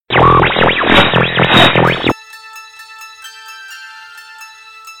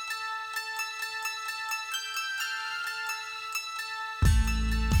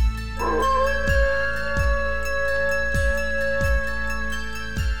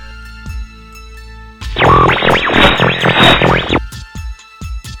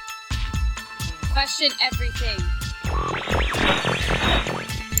question everything.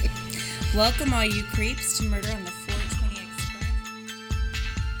 Welcome all you creeps to Murder on the 420 Express.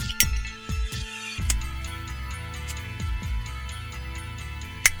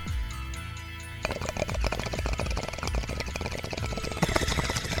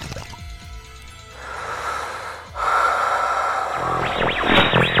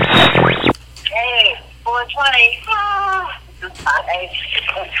 Hey, 420. Hi.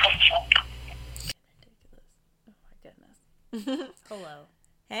 Oh my goodness. Hello.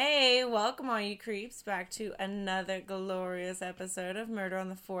 Hey, welcome all you creeps back to another glorious episode of Murder on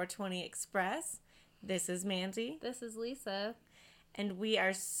the 420 Express. This is Mandy. This is Lisa. And we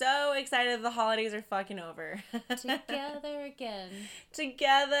are so excited the holidays are fucking over. Together again.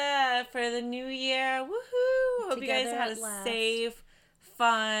 Together for the new year. Woohoo! Hope you guys Together had at a last. safe,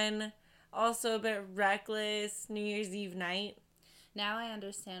 fun, also a bit reckless New Year's Eve night. Now I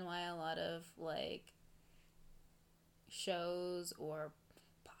understand why a lot of, shows or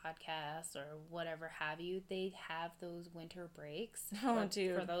podcasts or whatever have you, they have those winter breaks. Oh,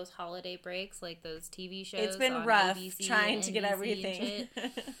 dude. For those holiday breaks, like those TV shows. It's been on rough ABC trying and to get NBC everything.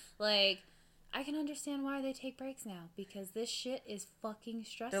 and shit. I can understand why they take breaks now, because this shit is fucking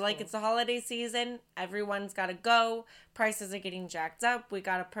stressful. They're like, it's the holiday season. Everyone's got to go. Prices are getting jacked up. We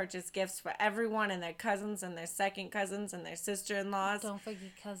got to purchase gifts for everyone and their cousins and their second cousins and their sister-in-laws. Don't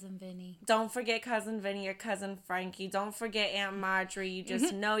forget Cousin Vinny. Don't forget Cousin Vinny or Cousin Frankie. Don't forget Aunt Marjorie. You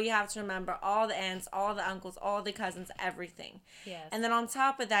just know you have to remember all the aunts, all the uncles, all the cousins, everything. Yes. And then on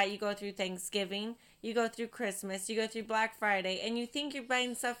top of that, you go through Thanksgiving. You go through Christmas. You go through Black Friday. And you think you're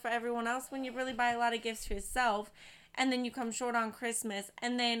buying stuff for everyone else when you really buy a lot of gifts for yourself. And then you come short on Christmas.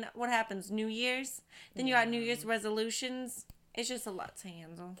 And then what happens? New Year's? Then you got New Year's resolutions. It's just a lot to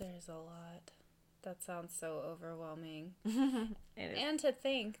handle. There's a lot. That sounds so overwhelming. It is. And to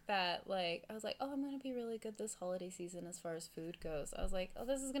think that, I was like, oh, I'm going to be really good this holiday season as far as food goes. I was like, oh,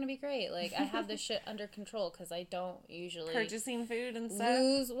 this is going to be great. I have this shit under control because I don't usually Purchasing food and stuff?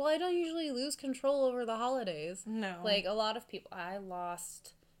 I don't usually lose control over the holidays. No. A lot of people, I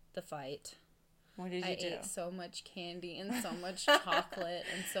lost the fight. What did you I do? ate so much candy and so much chocolate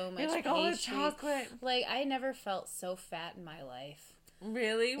and so much You're like, pastries. all the chocolate. I never felt so fat in my life.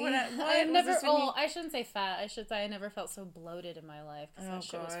 Really? What I've was never. this when you- I shouldn't say fat. I should say I never felt so bloated in my life. Because that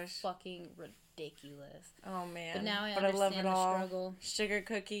shit was fucking ridiculous. Oh man! But now I love understand it the all. struggle. Sugar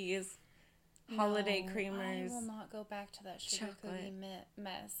cookies, holiday creamers. I will not go back to that sugar Chocolate. cookie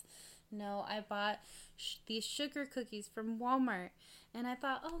mess. No, I bought these sugar cookies from Walmart, and I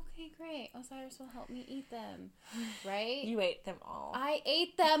thought, okay, great, Osiris will help me eat them, right? You ate them all. I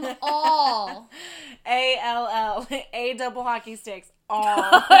ate them all. A-L-L. A double hockey sticks. All.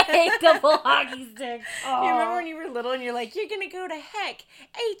 I ate double hockey sticks. All. You remember when you were little and you're like, you're gonna go to heck.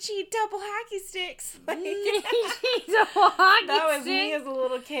 H-E double hockey sticks. Like, double hockey that was sticks. me as a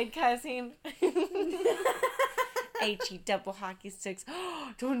little kid cussing. H-E double hockey sticks.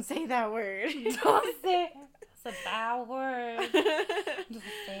 Don't say that word. Don't say it. It's a bad word. Don't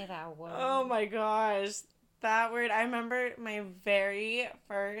say that word. Oh my gosh. That word. I remember my very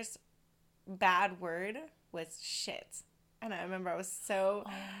first bad word was shit. And I remember I was so...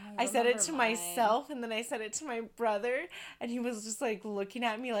 I said it to myself, and then I said it to my brother, and he was just, looking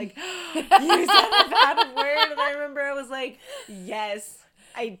at me like, you said a bad word? And I remember I was like, yes,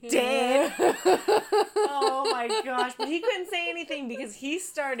 I did. Oh, my gosh. But he couldn't say anything because he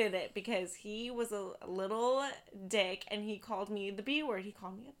started it, because he was a little dick, and he called me the B word. He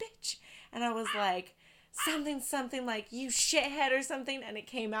called me a bitch. And I was like... something like you shithead or something, and it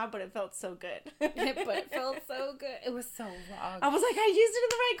came out, but it felt so good. But it felt so good. It was so wrong. I was like, I used it in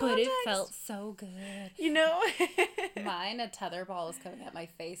the right but context. it felt so good. You know? Mine, a tetherball was coming at my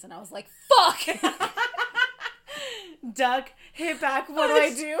face, and I was like, fuck! Duck, hit back, what do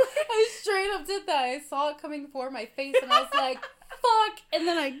I do? I straight up did that. I saw it coming for my face, and I was like, fuck! And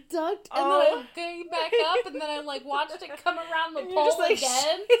then I ducked, and then I came back up, and then I, watched it come around the And you're pole just like,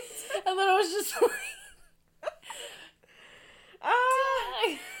 again. And then I was just like...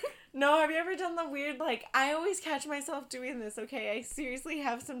 No, have you ever done the weird, I always catch myself doing this, okay? I seriously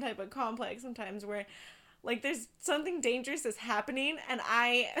have some type of complex sometimes where, there's something dangerous is happening, and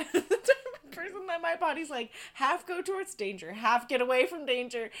the type of person that my body's half go towards danger, half get away from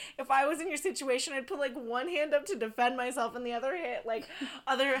danger. If I was in your situation, I'd put, one hand up to defend myself, and the other hand,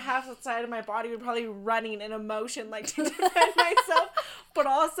 other half side of my body would probably be running in emotion, to defend myself, but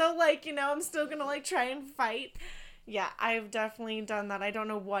also, I'm still gonna, try and fight. Yeah, I've definitely done that. I don't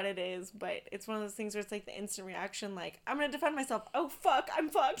know what it is, but it's one of those things where it's the instant reaction, I'm gonna defend myself. Oh, fuck, I'm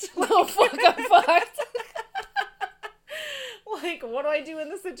fucked. Oh, fuck, I'm fucked. What do I do in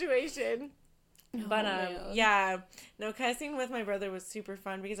this situation? But man. yeah, no, cussing with my brother was super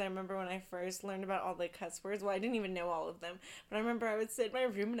fun because I remember when I first learned about all the cuss words. Well, I didn't even know all of them, but I remember I would sit in my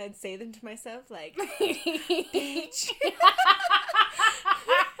room and I'd say them to myself like, "Bitch,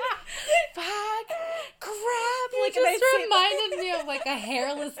 fuck, crap." You Like, and I'd just say reminded me of like a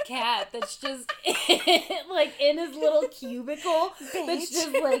hairless cat that's just like in his little cubicle. That's Bitch.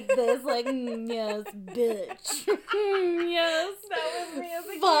 just like this, like yes, bitch. Yes. That was me as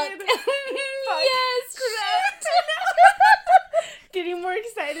a Fuck. kid. Fuck. Yes. Crap. Getting more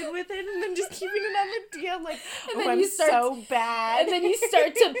excited with it and then just keeping it on the DL like, And oh, then I'm you start- so bad. And then you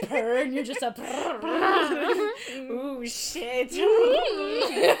start to purr, and you're just a. Ooh, shit.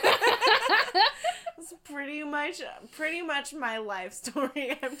 It's pretty much my life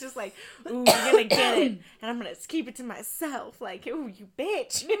story. I'm just like, ooh, I'm gonna get it, and I'm gonna keep it to myself. Like, ooh, you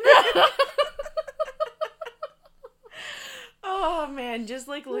bitch. Oh man, just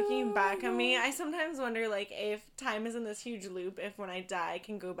like looking back at me, I sometimes wonder like if time is in this huge loop, if when I die I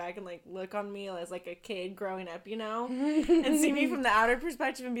can go back and like look on me as like a kid growing up, you know, and see me from the outer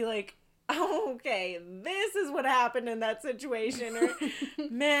perspective and be like, oh, okay, this is what happened in that situation, or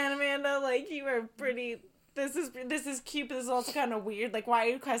man, Amanda, like you are pretty. This is cute, but this is also kind of weird. Like, why are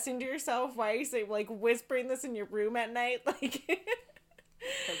you cussing to yourself? Why are you saying like whispering this in your room at night? Like,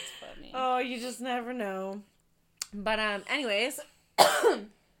 That's funny. oh, you just never know. But anyways,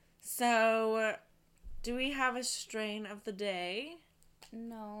 so do we have a strain of the day?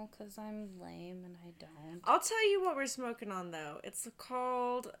 No, because I'm lame and I don't. I'll tell you what we're smoking on though. It's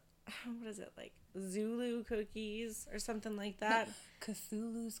called, what is it, like Zulu cookies or something like that?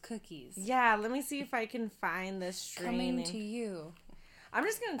 Cthulhu's Cookies. Yeah, let me see if I can find this strain. Coming to you. I'm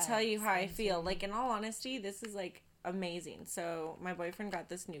just gonna tell you how I feel. Like, in all honesty, this is like amazing. So my boyfriend got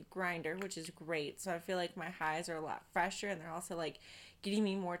this new grinder, which is great. So I feel like my highs are a lot fresher, and they're also like getting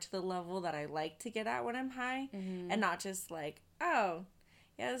me more to the level that I like to get at when I'm high, and not just like, oh,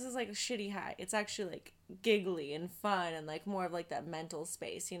 yeah, this is like a shitty high. It's actually like giggly and fun and like more of like that mental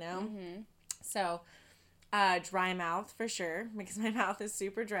space, you know? So dry mouth for sure, because my mouth is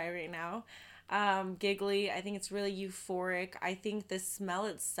super dry right now. Giggly, I think it's really euphoric. I think the smell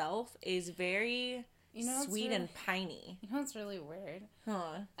itself is very sweet and piney. You know what's really weird?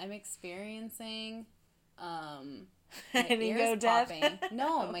 Huh. I'm experiencing my Indigo ears death? popping.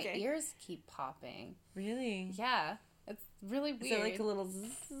 No, my Okay. ears keep popping. Really? Yeah. It's really weird. Is it like a little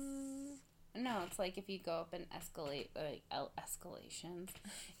zzz? No, it's like if you go up in escalations.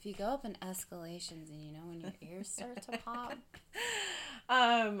 If you go up in escalations and you know when your ears start to pop.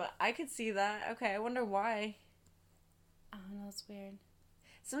 I could see that. Okay, I wonder why. I don't know, it's weird.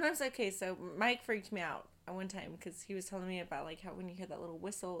 Sometimes, okay, so Mike freaked me out at one time because he was telling me about like how when you hear that little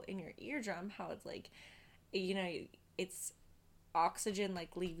whistle in your eardrum, how it's like, you know, it's oxygen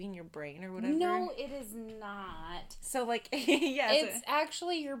like leaving your brain or whatever. No, it is not. So like, yeah, It's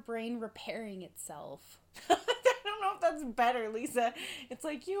actually your brain repairing itself. I don't know if that's better, Lisa. It's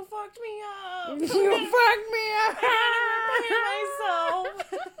like, you fucked me up. You fucked me up. I gotta repair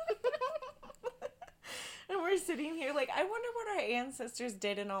myself. And we're sitting here like, I wonder what our ancestors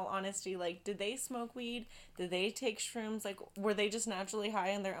did, in all honesty. Like, did they smoke weed? Did they take shrooms? Like, were they just naturally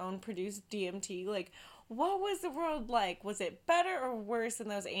high on their own produced DMT? Like, what was the world like? Was it better or worse in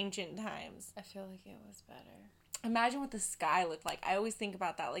those ancient times? I feel like it was better. Imagine what the sky looked like. I always think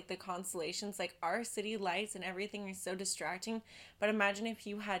about that, like the constellations, like our city lights and everything are so distracting. But imagine if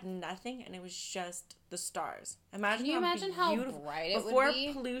you had nothing and it was just the stars. Imagine Can you imagine how beautiful, bright it before would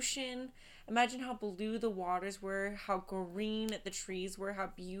be? pollution. Imagine how blue the waters were, how green the trees were,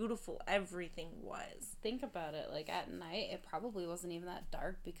 how beautiful everything was. Think about it. Like at night, it probably wasn't even that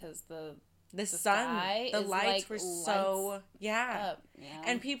dark because the sun, sky the is, lights like, were so up. Yeah.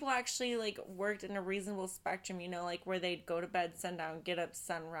 And people actually like worked in a reasonable spectrum, you know, like where they'd go to bed sundown, get up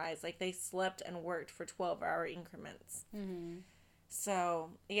sunrise. Like they slept and worked for 12-hour increments. Mm-hmm.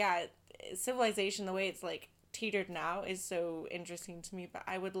 So yeah, civilization, the way it's like teetered now is so interesting to me. But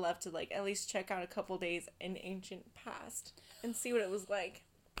I would love to like at least check out a couple days in ancient past and see what it was like,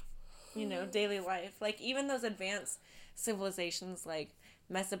 you know, daily life. Like even those advanced civilizations like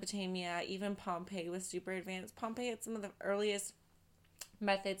Mesopotamia, even Pompeii was super advanced. Pompeii had some of the earliest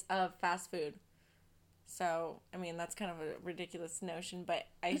methods of fast food. So, I mean, that's kind of a ridiculous notion, but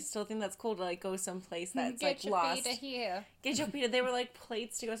I still think that's cool to like go someplace that's like lost. Get your pita here. Get your pita. They were like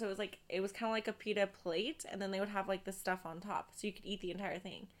plates to go, so it was kind of like a pita plate, and then they would have like the stuff on top, so you could eat the entire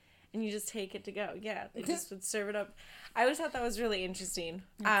thing, and you just take it to go. Yeah, they just would serve it up. I always thought that was really interesting.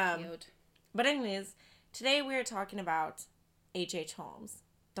 That's cute. But anyways, today we are talking about H.H. Holmes.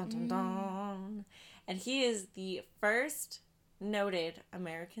 Dun dun dun. And he is the first noted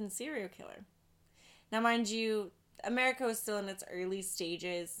American serial killer. Now, mind you, America was still in its early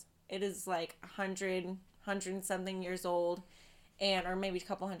stages. It is like 100 and something years old, or maybe a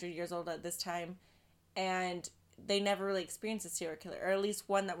couple hundred years old at this time. And they never really experienced a serial killer, or at least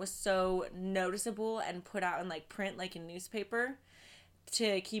one that was so noticeable and put out in like print, like a newspaper,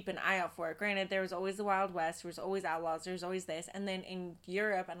 to keep an eye out for it. Granted, there was always the Wild West, there was always outlaws, there was always this. And then in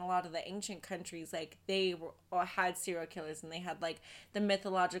Europe and a lot of the ancient countries, like, had serial killers, and they had like the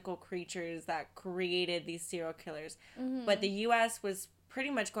mythological creatures that created these serial killers. Mm-hmm. But the U.S. was pretty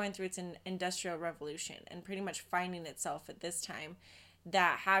much going through its industrial revolution and pretty much finding itself at this time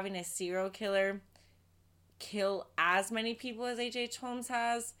that having a serial killer kill as many people as H.H. Holmes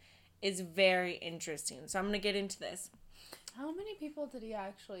has is very interesting. So I'm going to get into this. How many people did he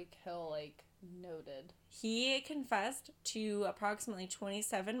actually kill, like, noted? He confessed to approximately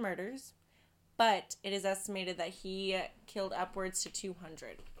 27 murders, but it is estimated that he killed upwards to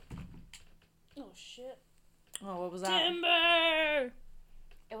 200. Oh, shit. Oh, what was that? Timber!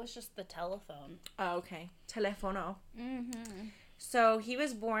 It was just the telephone. Oh, okay. Telefono. Mm-hmm. So, he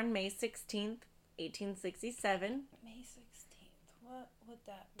was born May 16th, 1867. May 16th. What would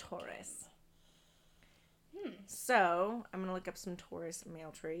that be? Taurus. So, I'm going to look up some Taurus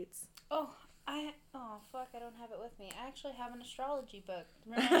male traits. Oh, fuck, I don't have it with me. I actually have an astrology book.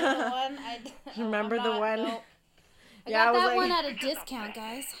 Remember the one? Remember the one? Nope. I got that one at a discount,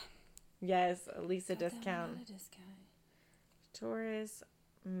 guys. Yes, at least a discount. That one at a discount. Taurus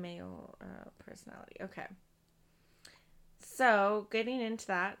male personality. Okay. So, getting into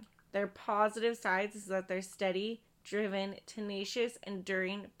that, their positive sides is that they're steady, driven, tenacious,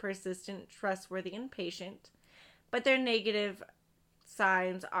 enduring, persistent, trustworthy, and patient. But their negative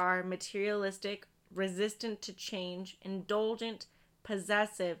signs are materialistic, resistant to change, indulgent,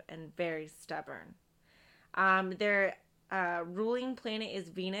 possessive, and very stubborn. Their ruling planet is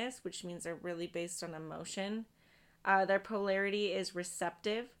Venus, which means they're really based on emotion. Their polarity is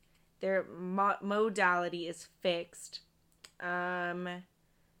receptive. Their modality is fixed.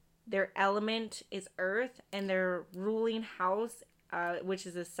 Their element is earth, and their ruling house, which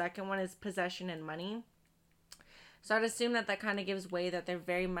is the second one, is possession and money. So I'd assume that kind of gives way that they're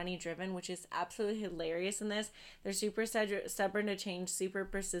very money driven, which is absolutely hilarious in this. They're super stubborn to change, super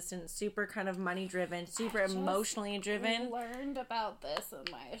persistent, super kind of money driven, super emotionally driven. I learned about this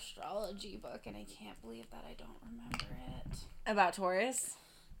in my astrology book, and I can't believe that I don't remember it. About Taurus?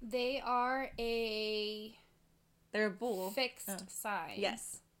 They're a bull. Fixed sign.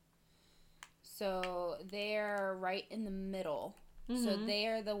 Yes. So they're right in the middle. Mm-hmm. So they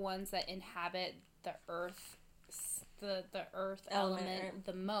are the ones that inhabit the earth, the earth element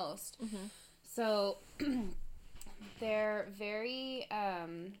the most. Mm-hmm. So they're very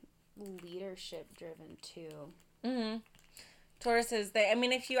leadership driven too. Mm-hmm. Tauruses,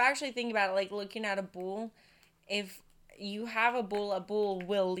 if you actually think about it, like looking at a bull, if you have a bull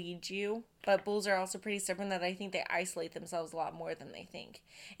will lead you. But bulls are also pretty stubborn, that I think they isolate themselves a lot more than they think,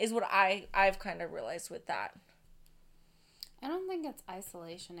 is what I've kind of realized with that. I don't think it's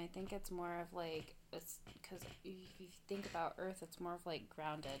isolation. I think it's more of like, it's because if you think about Earth, it's more of like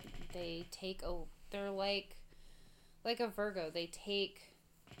grounded. They're like a Virgo.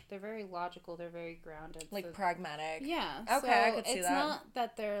 They're very logical. They're very grounded. Like pragmatic. Yeah. Okay, so I could see that. It's not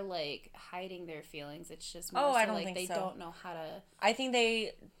that they're like hiding their feelings. It's just more they don't know how to. I think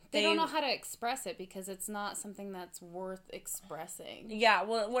they don't know how to express it because it's not something that's worth expressing. Yeah,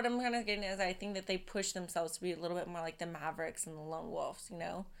 well, what I'm kind of getting at is I think that they push themselves to be a little bit more like the Mavericks and the Lone Wolves, you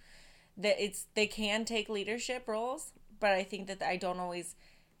know? That they can take leadership roles, but I think that I don't always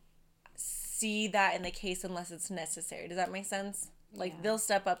see that in the case unless it's necessary. Does that make sense? Like, they'll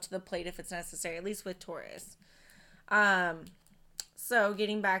step up to the plate if it's necessary, at least with Taurus. So,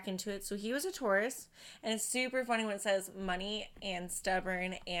 getting back into it. So, he was a Taurus. And it's super funny when it says money and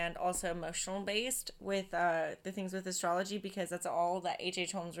stubborn and also emotional based with the things with astrology, because that's all that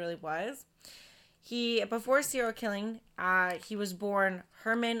H.H. Holmes really was. Before serial killing, he was born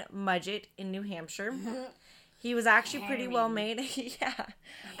Herman Mudgett in New Hampshire. He was actually pretty well made. Yeah.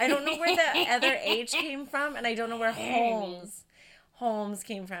 I don't know where the other H came from, and I don't know where Holmes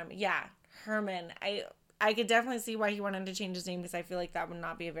came from. Yeah, Herman. I could definitely see why he wanted to change his name, because I feel like that would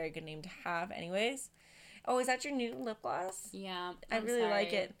not be a very good name to have anyways. Oh, is that your new lip gloss? Yeah. I really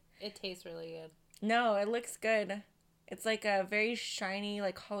like it. It tastes really good. No, it looks good. It's like a very shiny,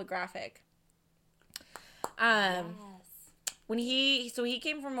 like holographic. Yes. When he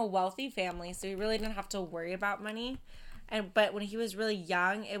came from a wealthy family, so he really didn't have to worry about money. But when he was really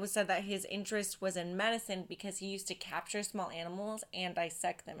young, it was said that his interest was in medicine because he used to capture small animals and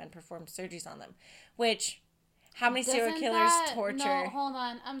dissect them and perform surgeries on them. Which, how many serial killers torture? No, hold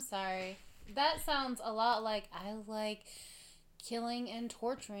on. I'm sorry. that sounds a lot like I like killing and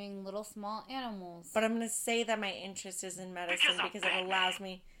torturing little small animals. But I'm going to say that my interest is in medicine because it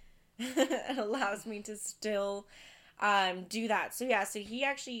allows me to still do that. So yeah, so he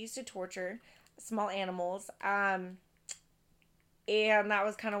actually used to torture small animals. And that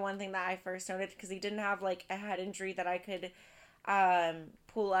was kind of one thing that I first noted because he didn't have like a head injury that I could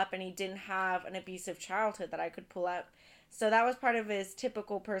pull up, and he didn't have an abusive childhood that I could pull up. So that was part of his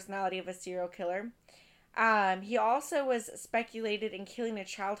typical personality of a serial killer. He also was speculated in killing a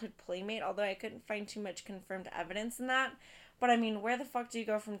childhood playmate, although I couldn't find too much confirmed evidence in that. But I mean, where the fuck do you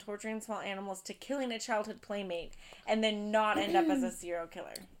go from torturing small animals to killing a childhood playmate and then not end up as a serial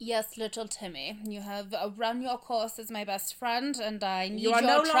killer? Yes, little Timmy, you have run your course as my best friend, and I need your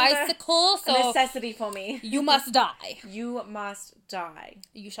no tricycle, so a necessity for me. You must die. You must die.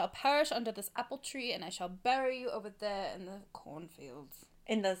 You shall perish under this apple tree, and I shall bury you over there in the cornfields.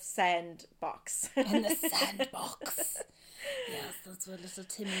 In the sandbox. In the sandbox. Yes, that's where little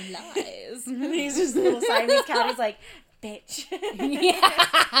Timmy lies. He's just a little Siamese cat. He's like, bitch.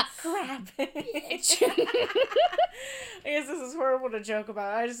 Yeah. Crap. Bitch. I guess this is horrible to joke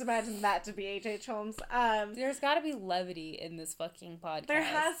about. I just imagine that to be H.H. Holmes. There's got to be levity in this fucking podcast. There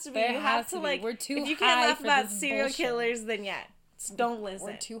has to be. There you has have to, like, we're too high. If you can't laugh for about this serial bullshit. killers, then yeah, don't listen.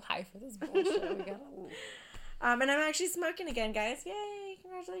 We're too high for this bullshit. We gotta... And I'm actually smoking again, guys. Yay!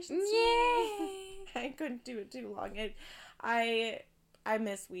 Congratulations. Yay! I couldn't do it too long. I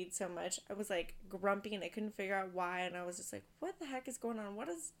miss weed so much. I was like grumpy and I couldn't figure out why, and I was just like, what the heck is going on? What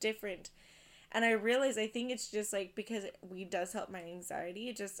is different? And I realized I think it's just like because weed does help my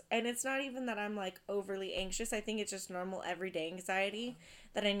anxiety. And it's not even that I'm like overly anxious. I think it's just normal everyday anxiety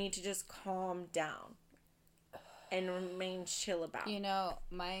that I need to just calm down and remain chill about. You know,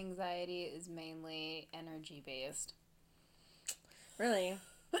 my anxiety is mainly energy based. Really?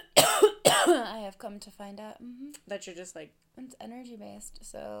 I have come to find out that you're just like, it's energy based.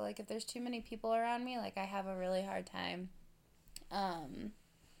 So like if there's too many people around me, like I have a really hard time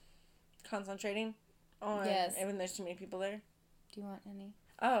concentrating on when there's too many people there. Do you want any?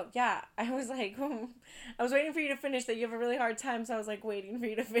 Oh yeah, I was like, I was waiting for you to finish that you have a really hard time, so I was like waiting for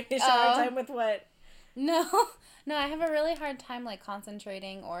you to finish. Hard time with what? No, I have a really hard time, like,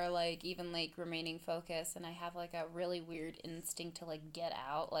 concentrating or, like, even, like, remaining focused, and I have, like, a really weird instinct to, like, get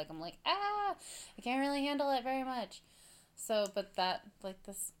out. Like, I'm like, I can't really handle it very much. So, but that, like,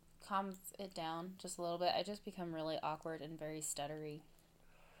 this calms it down just a little bit. I just become really awkward and very stuttery.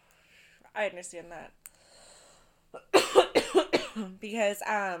 I understand that. Because,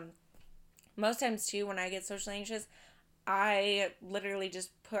 most times, too, when I get socially anxious, I literally just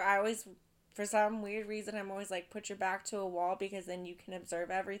for some weird reason, I'm always like, put your back to a wall because then you can observe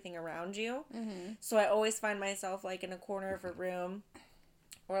everything around you. Mm-hmm. So I always find myself like in a corner of a room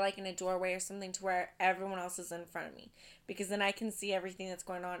or like in a doorway or something to where everyone else is in front of me because then I can see everything that's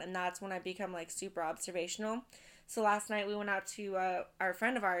going on, and that's when I become like super observational. So last night we went out to our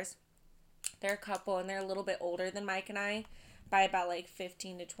friend of ours. They're a couple and they're a little bit older than Mike and I by about like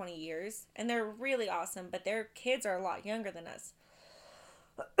 15 to 20 years, and they're really awesome, but their kids are a lot younger than us.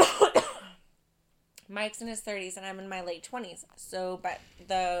 Mike's in his 30s and I'm in my late 20s. So, but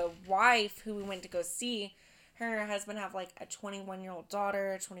the wife who we went to go see, her and her husband have like a 21-year-old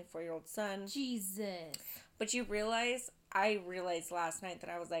daughter, a 24-year-old son. Jesus. But I realized last night that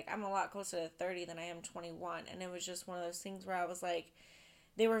I was like, I'm a lot closer to 30 than I am 21. And it was just one of those things where I was like,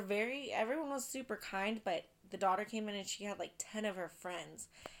 everyone was super kind, but the daughter came in and she had like 10 of her friends.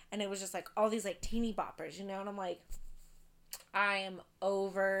 And it was just like all these like teeny boppers, you know? And I'm like, I am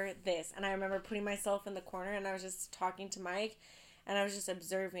over this. And I remember putting myself in the corner and I was just talking to Mike and I was just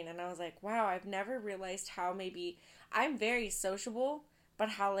observing, and I was like, wow, I've never realized how maybe I'm very sociable, but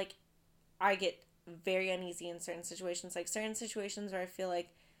how like I get very uneasy in certain situations, like certain situations where I feel like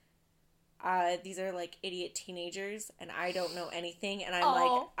these are like idiot teenagers and I don't know anything, and I'm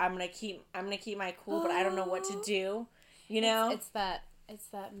like, I'm gonna keep my cool, but I don't know what to do, you know? It's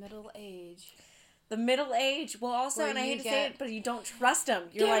that middle age. The middle age. Well, also, and I hate to say it, but you don't trust them.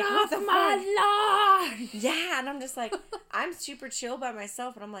 You're Get like, off what the my lawn! Yeah, and I'm just like, I'm super chill by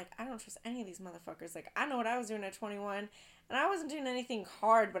myself, and I'm like, I don't trust any of these motherfuckers. Like, I know what I was doing at 21, and I wasn't doing anything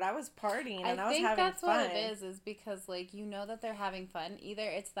hard, but I was partying, and I was having fun. I think that's what it is because, like, you know that they're having fun. Either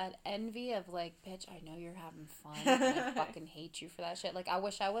it's that envy of, like, bitch, I know you're having fun, and I fucking hate you for that shit. Like, I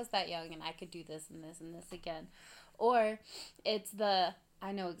wish I was that young, and I could do this and this and this again. Or it's the...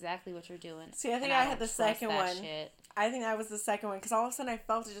 I know exactly what you're doing. See, I think I had the second one. Shit. I think that was the second one because all of a sudden I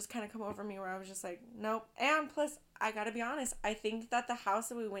felt it just kind of come over me where I was just like, nope. And plus, I gotta be honest, I think that the house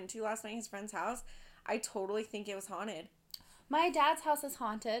that we went to last night, his friend's house, I totally think it was haunted. My dad's house is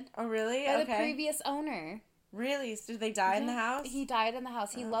haunted. Oh, really? By the previous owner. Really? So did they die in the house? He died in the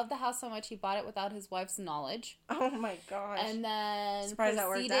house. He loved the house so much he bought it without his wife's knowledge. Oh my gosh. And then surprised that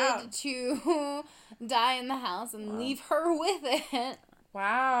worked out. To die in the house and leave her with it.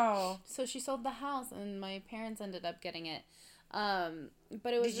 Wow. So she sold the house and my parents ended up getting it.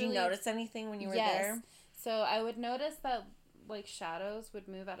 But it was Did you notice anything when you were there? So I would notice that like shadows would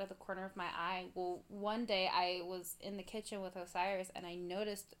move out of the corner of my eye. Well, one day I was in the kitchen with Osiris and I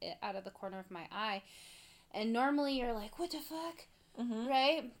noticed it out of the corner of my eye. And normally you're like, what the fuck? Mm-hmm.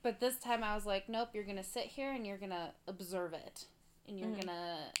 Right? But this time I was like, nope, you're going to sit here and you're going to observe it. And you're going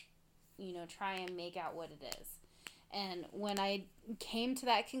to, try and make out what it is. And when I came to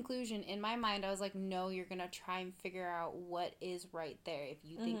that conclusion in my mind, I was like, no, you're going to try and figure out what is right there. If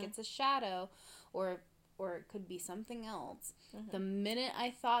you think it's a shadow or it could be something else. The minute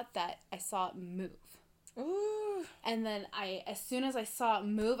I thought that, I saw it move. Ooh. And then as soon as I saw it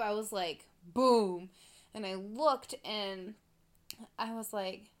move, I was like, boom. And I looked and I was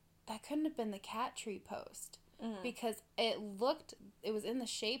like, that couldn't have been the cat tree post. Because it was in the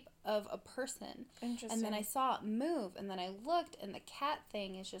shape of a person. Interesting. And then I saw it move, and then I looked, and the cat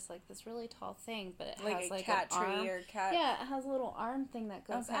thing is just like this really tall thing, but it has like cat an tree arm. or cat. Yeah, it has a little arm thing that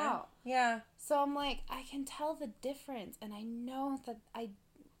goes out. Yeah. So I'm like, I can tell the difference, and I know that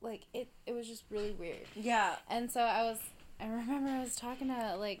it was just really weird. Yeah. And so I remember I was talking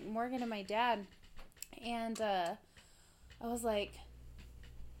to like Morgan and my dad, and I was like,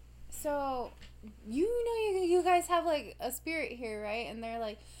 so you guys have like a spirit here, right? And they're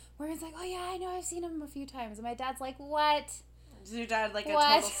like, Morgan's like, oh yeah, I know, I've seen him a few times. And my dad's like, what? Is your dad like a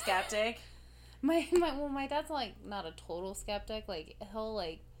total skeptic? My dad's like not a total skeptic. Like he'll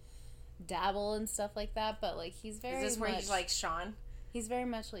like dabble and stuff like that, but like he's very. Is this where he's like Sean? He's very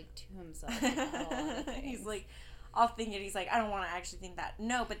much like to himself about a lot of things. He's like, I'll think it. He's like, I don't want to actually think that.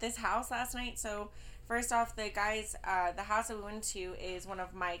 No, but this house last night. So first off, the guys, the house that we went to is one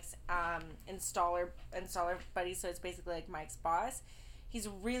of Mike's installer buddies. So it's basically like Mike's boss. He's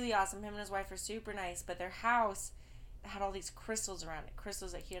really awesome. Him and his wife are super nice. But their house had all these crystals around it.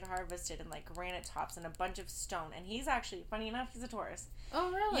 Crystals that he had harvested and like granite tops and a bunch of stone. And he's actually, funny enough, he's a Taurus.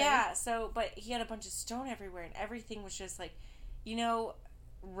 Oh, really? Yeah. So, but he had a bunch of stone everywhere and everything was just like,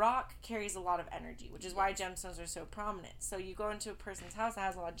 rock carries a lot of energy, which is why gemstones are so prominent. So you go into a person's house that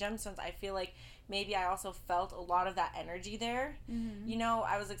has a lot of gemstones, I feel like maybe I also felt a lot of that energy there. Mm-hmm.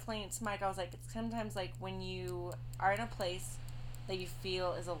 I was explaining to Mike, I was like, it's sometimes like when you are in a place that you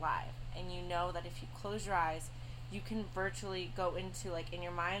feel is alive, and you know that if you close your eyes, you can virtually go into, like, in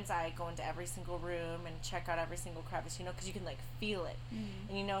your mind's eye, go into every single room and check out every single crevice, because you can, like, feel it.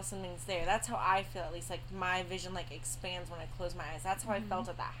 Mm-hmm. And something's there. That's how I feel, at least. Like, my vision, like, expands when I close my eyes. That's how I felt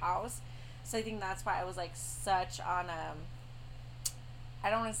at that house. So I think that's why I was, like, such on, I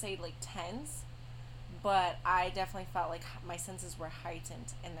don't want to say, like, tense, but I definitely felt like my senses were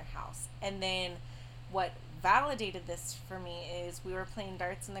heightened in their house. And then what validated this for me is we were playing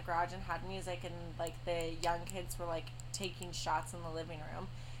darts in the garage and had music, and like the young kids were like taking shots in the living room,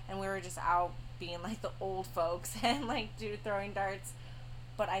 and we were just out being like the old folks and like throwing darts.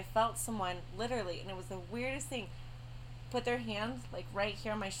 But I felt someone literally, and it was the weirdest thing, put their hand like right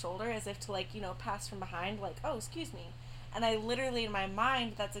here on my shoulder as if to like pass from behind, like, oh, excuse me. And I literally, in my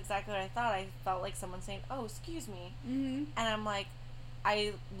mind, that's exactly what I thought. I felt like someone saying, oh, excuse me. Mm-hmm. And I'm like,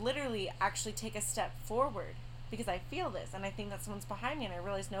 I literally actually take a step forward because I feel this, and I think that someone's behind me, and I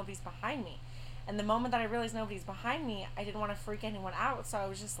realize nobody's behind me. And the moment that I realized nobody's behind me, I didn't want to freak anyone out, so I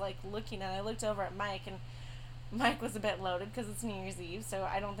was just like looking, and I looked over at Mike, and Mike was a bit loaded because it's New Year's Eve, so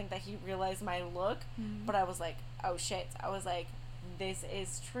I don't think that he realized my look, but I was like, oh shit. I was like, this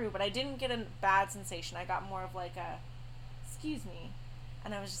is true, but I didn't get a bad sensation. I got more of like a, excuse me,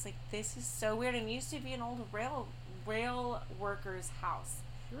 and I was just like, this is so weird. And it used to be an old rail workers' house.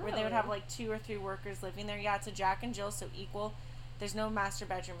 Really? Where they would have like 2 or 3 workers living there. Yeah, it's a Jack and Jill, so equal. There's no master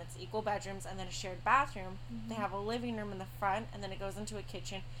bedroom. It's equal bedrooms and then a shared bathroom. Mm-hmm. They have a living room in the front, and then it goes into a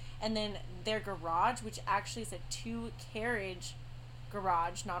kitchen. And then their garage, which actually is a 2-carriage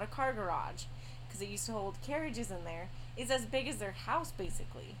garage, not a car garage, because it used to hold carriages in there, is as big as their house,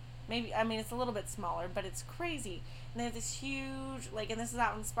 basically. Maybe, I mean, it's a little bit smaller, but it's crazy. And they have this huge, like, and this is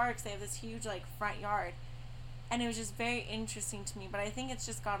out in Sparks, they have this huge, like, front yard. And it was just very interesting to me, but I think it's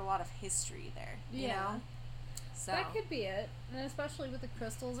just got a lot of history there, you know? So that could be it, and especially with the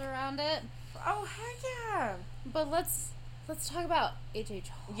crystals around it. Oh, heck yeah! But let's talk about H.H.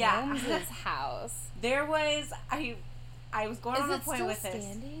 Holmes' house. There was, I was going on a point with this. Is it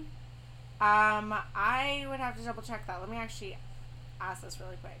still standing? I would have to double check that. Let me actually ask this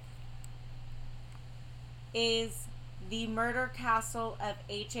really quick. Is the murder castle of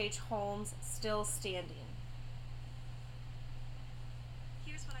H.H. Holmes still standing?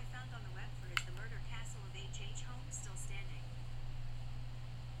 Here's what I found on the web for is the murder castle of H.H. Holmes still standing.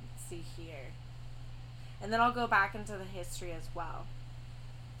 Let's see here. And then I'll go back into the history as well.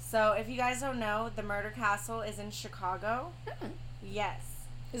 So, if you guys don't know, the murder castle is in Chicago. Yes.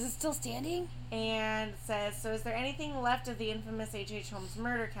 Is it still standing? And it says, so is there anything left of the infamous H.H. Holmes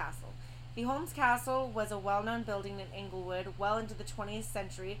murder castle? The Holmes Castle was a well-known building in Englewood well into the 20th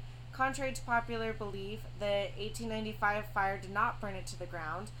century. Contrary to popular belief, the 1895 fire did not burn it to the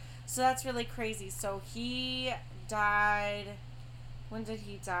ground. So that's really crazy. So he died... When did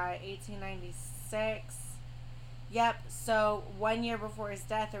he die? 1896? Yep, so 1 year before his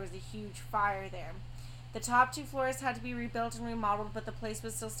death, there was a huge fire there. The top 2 floors had to be rebuilt and remodeled, but the place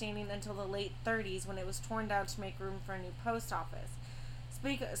was still standing until the late 30s when it was torn down to make room for a new post office.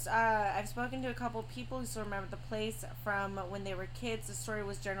 I've spoken to a couple people who still remember the place from when they were kids. The story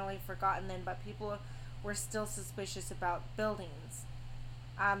was generally forgotten then, but people were still suspicious about buildings.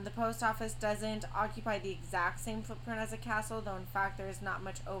 The post office doesn't occupy the exact same footprint as a castle, though in fact there is not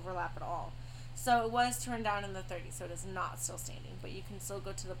much overlap at all. So it was torn down in the 30s, so it is not still standing, but you can still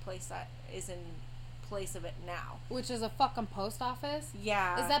go to the place that is in place of it now. Which is a fucking post office?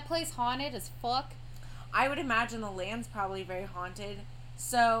 Yeah. Is that place haunted as fuck? I would imagine the land's probably very haunted.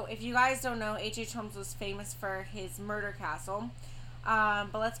 So, if you guys don't know, H.H. Holmes was famous for his murder castle.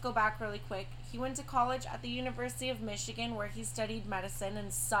 But let's go back really quick. He went to college at the University of Michigan, where he studied medicine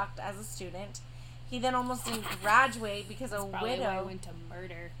and sucked as a student. He then almost didn't graduate because a widow... Why I went to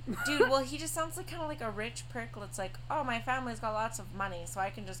murder. Dude, well, he just sounds like kind of like a rich prick that's like, oh, my family's got lots of money, so I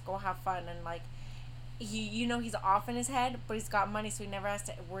can just go have fun. And, like, he's off in his head, but he's got money, so he never has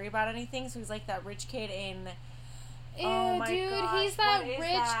to worry about anything. So he's like that rich kid in... Ew, oh my dude, gosh, he's that rich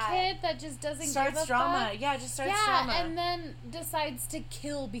kid that just doesn't give a drama. fuck. Yeah, just starts drama. Yeah, and then decides to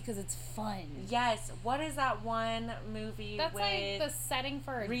kill because it's fun. Yes. What is that one movie That's with like the setting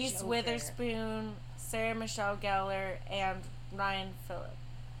for a Reese Joker. Witherspoon, Sarah Michelle Gellar, and Ryan Phillip?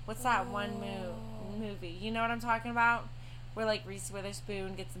 What's that one movie? You know what I'm talking about? Where like Reese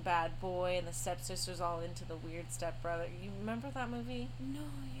Witherspoon gets a bad boy and the stepsister's all into the weird stepbrother. You remember that movie? No,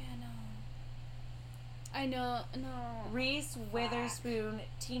 I know, no. Reese Witherspoon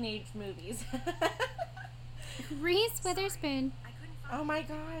teenage movies. Reese Witherspoon. Oh my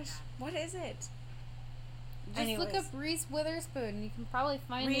gosh. What is it? Just look up Reese Witherspoon. You can probably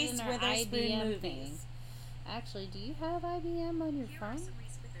find it in our IBM movies. thing. Actually, do you have IBM on your phone?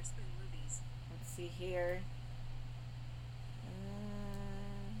 Reese Witherspoon movies. Let's see here.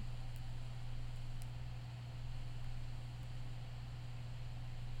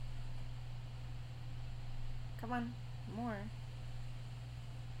 Come on, more.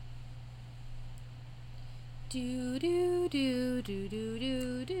 Do do do do do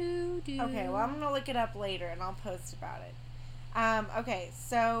do do do. Okay, well I'm gonna look it up later and I'll post about it. Okay,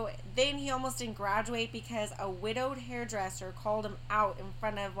 so then he almost didn't graduate because a widowed hairdresser called him out in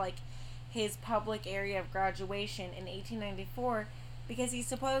front of like his public area of graduation in 1894 because he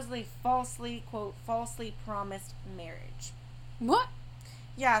supposedly falsely promised marriage. What?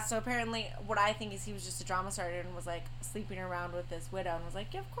 Yeah, so apparently what I think is he was just a drama starter and was like sleeping around with this widow and was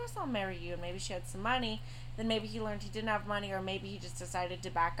like, yeah, of course I'll marry you. And maybe she had some money. Then maybe he learned he didn't have money, or maybe he just decided to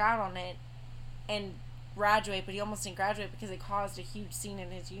back out on it and graduate, but he almost didn't graduate because it caused a huge scene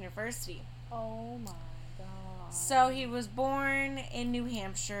in his university. Oh my god. So he was born in New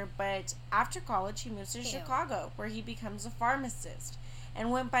Hampshire, but after college he moves to Chicago, where he becomes a pharmacist and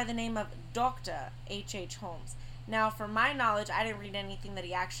went by the name of Dr. H.H. Holmes. Now, from my knowledge, I didn't read anything that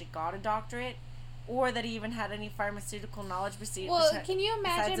he actually got a doctorate or that he even had any pharmaceutical knowledge. Well, can you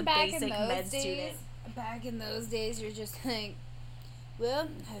imagine back in those days? Back in those days, you're just like, well,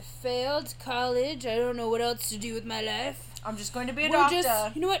 I failed college. I don't know what else to do with my life. I'm just going to be a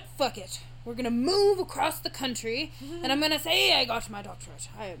doctor. You know what? Fuck it. We're going to move across the country, and I'm going to say I got my doctorate.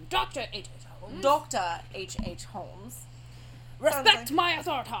 I am Dr. H.H. Holmes. Dr. H.H. Holmes. Respect my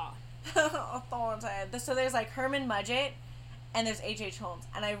authority. Authority. So there's like Herman Mudgett and there's H.H. Holmes.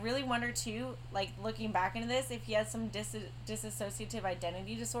 And I really wonder too, like looking back into this, if he has some dissociative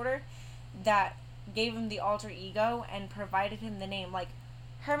identity disorder that gave him the alter ego and provided him the name. Like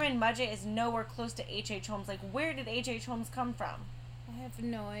Herman Mudgett is nowhere close to H.H. Holmes. Like where did H.H. Holmes come from? I have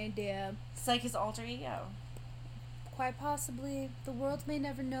no idea. It's like his alter ego. Quite possibly. The world may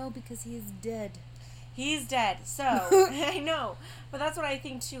never know because he is dead. He's dead. So, I know. But that's what I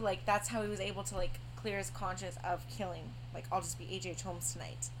think too. Like, that's how he was able to, like, clear his conscience of killing. Like, I'll just be H.H. Holmes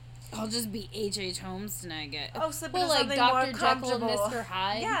tonight. I'll just be H.H. Holmes tonight. Oh, slip well, into like something Dr. more Jekyll and comfortable. Mr.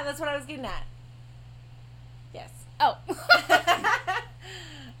 Hyde? Yeah, that's what I was getting at. Yes. Oh.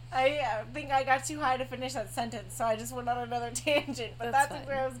 I think I got too high to finish that sentence, so I just went on another tangent. But that's fine.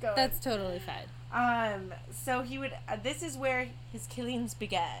 where I was going. That's totally fine. So he would. This is where his killings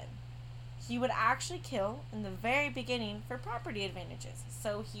began. He would actually kill in the very beginning for property advantages.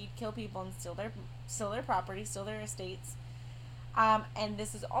 So he'd kill people and steal their property, steal their estates. And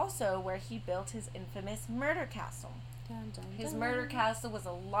this is also where he built his infamous murder castle. Dun, dun, His dun. murder castle was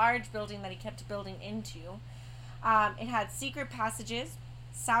a large building that he kept building into. It had secret passages,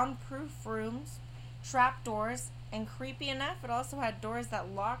 soundproof rooms, trap doors, and creepy enough, it also had doors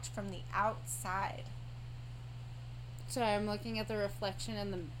that locked from the outside. Sorry, I'm looking at the reflection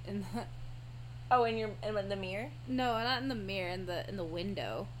in the Oh, in the mirror? No, not in the mirror, in the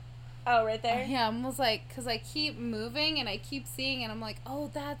window. Oh, right there? Yeah, I'm almost like, because I keep moving and I keep seeing, and I'm like,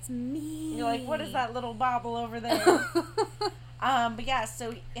 oh, that's me. You're like, what is that little bobble over there? But yeah,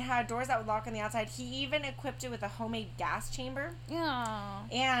 so it had doors that would lock on the outside. He even equipped it with a homemade gas chamber. Yeah.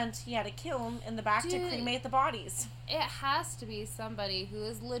 And he had a kiln in the back to cremate the bodies. It has to be somebody who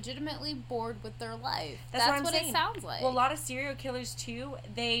is legitimately bored with their life. That's what saying. It sounds like. Well, a lot of serial killers, too,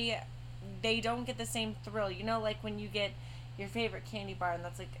 they don't get the same thrill. You know, like when you get your favorite candy bar and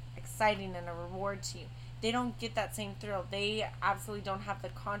that's, like, exciting and a reward to you. They don't get that same thrill. They absolutely don't have the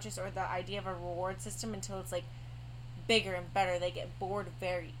conscious or the idea of a reward system until it's, like, bigger and better. They get bored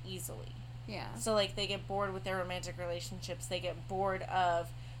very easily. Yeah. So, like, they get bored with their romantic relationships. They get bored of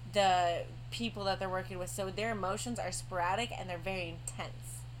the people that they're working with. So their emotions are sporadic and they're very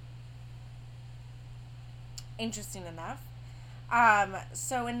intense. Interesting enough.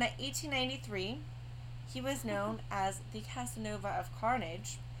 So in 1893, he was known as the Casanova of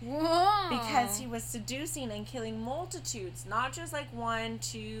Carnage. Whoa. Because he was seducing and killing multitudes. Not just, like, 1,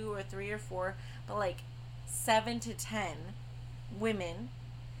 2, or 3, or 4, but, like, 7 to 10 women,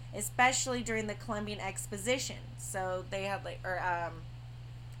 especially during the Columbian Exposition. So they had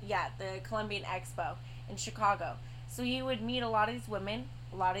the Columbian Expo in Chicago. So he would meet a lot of these women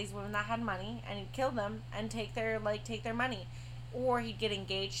that had money, and he'd kill them and take their money, or he'd get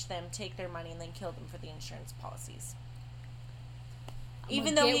engaged to them, take their money, and then kill them for the insurance policies.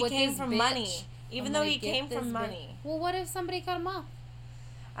 Even though he came from money. Well, what if somebody cut him off?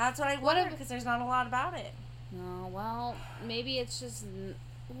 That's what I wonder, because there's not a lot about it. No, well, maybe it's just...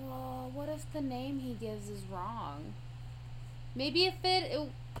 Well, what if the name he gives is wrong? Maybe if it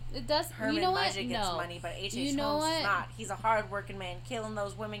does... Herman you know Mudgett gets money, but H.H. Holmes is not. He's a hard-working man, killing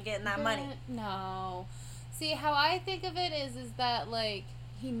those women, getting that money. No. See, how I think of it is that, like,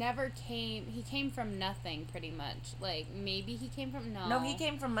 he came from nothing, pretty much. Like, maybe he came from... No, he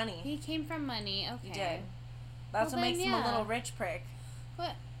came from money. He came from money, okay. He did. That's what makes him a little rich prick.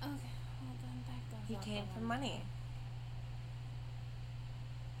 But, okay, hold on, back up. He came from money.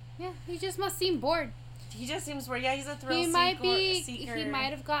 Yeah, he just must seem bored. He just seems bored. Yeah, he's a thrill seeker. He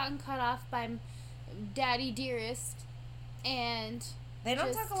might have gotten cut off by Daddy Dearest, and they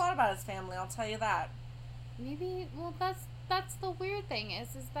don't talk a lot about his family, I'll tell you that. Maybe, well, that's the weird thing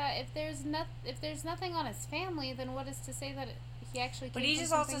is that if there's nothing on his family, then what is to say that he actually came But he from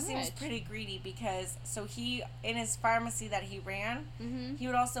just also rich? seems pretty greedy, because so he, in his pharmacy that he ran, Mm-hmm. he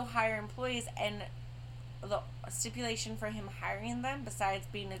would also hire employees, and the stipulation for him hiring them, besides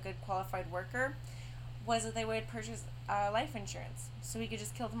being a good qualified worker, was that they would purchase life insurance, so he could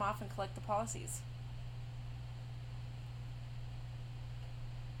just kill them off and collect the policies.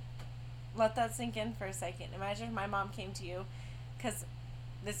 Let that sink in for a second. Imagine if my mom came to you, because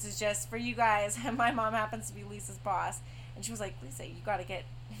this is just for you guys, and my mom happens to be Lisa's boss, and she was like, Lisa, you gotta get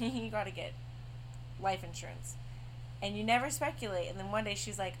life insurance. And you never speculate, and then one day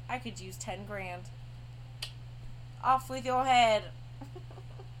she's like, I could use 10 grand. Off with your head.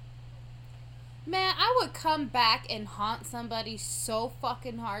 Man, I would come back and haunt somebody so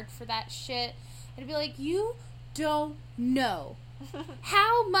fucking hard for that shit. I'd be like, you don't know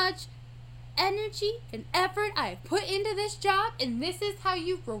how much energy and effort I have put into this job, and this is how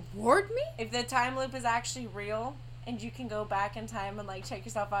you reward me? If the time loop is actually real, and you can go back in time and, like, check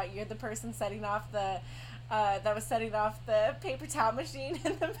yourself out, you're the person setting off the paper towel machine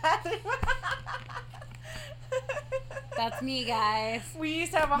in the bathroom. That's me, guys. We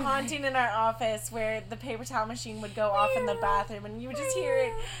used to have a haunting in our office where the paper towel machine would go off in the bathroom, and you would just hear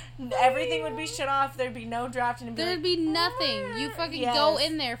it. Everything would be shut off. There'd be no draft, and there'd be nothing. You fucking go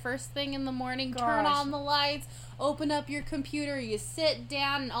in there first thing in the morning, turn on the lights, open up your computer, you sit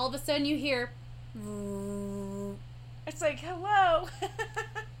down, and all of a sudden you hear... It's like, hello.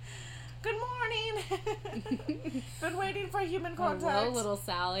 Good morning. Been waiting for human contact. Hello, little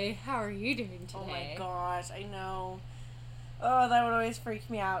Sally. How are you doing today? Oh my gosh, I know. Oh, that would always freak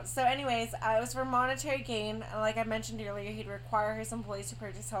me out. So anyways, it was for monetary gain. Like I mentioned earlier, he'd require his employees to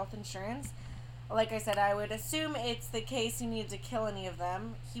purchase health insurance. Like I said, I would assume it's the case he needed to kill any of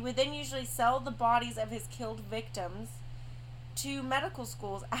them. He would then usually sell the bodies of his killed victims to medical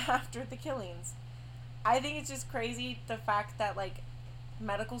schools after the killings. I think it's just crazy the fact that, like,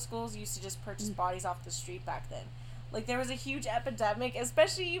 medical schools used to just purchase bodies off the street back then. Like, there was a huge epidemic,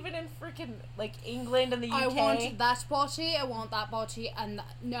 especially even in freaking, like, England and the UK. I want that body, I want that body, and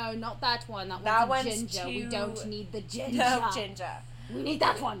no, not that one. That one's one's ginger. We don't need the ginger. No, ginger. We need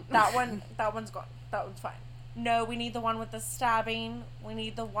that one. That one's gone. That one's fine. No, we need the one with the stabbing. We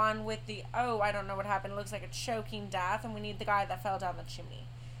need the one with the, I don't know what happened. It looks like a choking death. And we need the guy that fell down the chimney.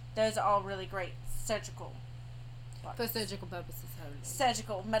 Those are all really great. Surgical. For surgical purposes only.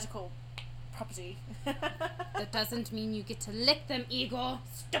 Surgical, medical property. That doesn't mean you get to lick them, Igor.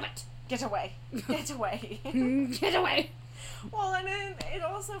 Stop it. Get away. Get away. Get away. Well, and then it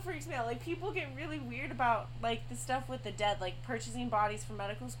also freaks me out. Like, people get really weird about, like, the stuff with the dead. Like, purchasing bodies for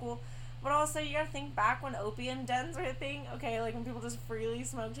medical school. But also, you gotta think back when opium dens were a thing. Okay, like, when people just freely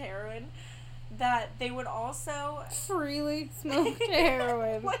smoked heroin. That they would also... Freely smoked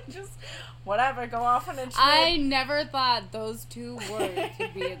heroin. Like, just, whatever, go off on a trip. I never thought those two words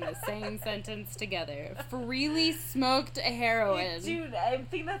could be in the same sentence together. Freely smoked heroin. Dude, I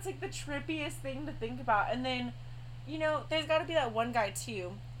think that's, like, the trippiest thing to think about. And then, you know, there's gotta be that one guy,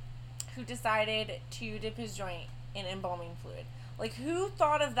 too, who decided to dip his joint in embalming fluid. Like, who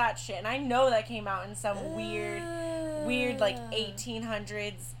thought of that shit? And I know that came out in some weird, like,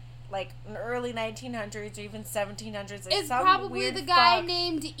 1800s, like, early 1900s, or even 1700s. Like, it's some probably weird the guy fuck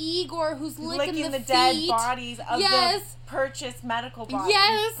named Igor who's licking the feet. dead bodies of the purchased medical bodies.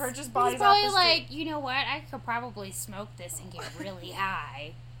 Yes. Purchased bodies He's off probably the street. like, you know what? I could probably smoke this and get really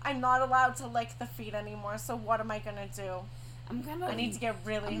high. I'm not allowed to lick the feet anymore, so what am I gonna do? I need to get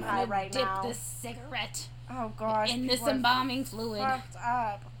really high right now. Dip this cigarette Oh gosh. in this people are embalming fluid. fucked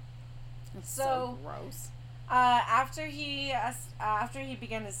up. It's So gross. After he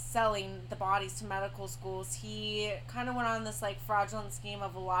began selling the bodies to medical schools, he kind of went on this, like, fraudulent scheme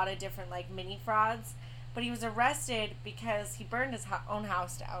of a lot of different, like, mini frauds. But he was arrested because he burned his own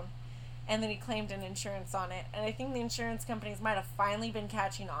house down. And then he claimed an insurance on it. And I think the insurance companies might have finally been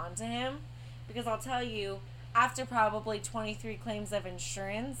catching on to him. Because I'll tell you, after probably 23 claims of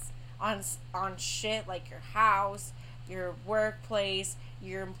insurance on shit like your house, your workplace,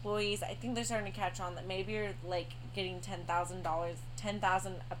 your employees, I think they're starting to catch on that maybe you're, like, getting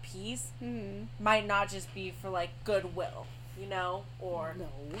 $10,000 a piece might not just be for, like, goodwill, you know, or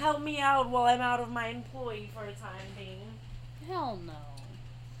help me out while I'm out of my employee for a time being. Hell no.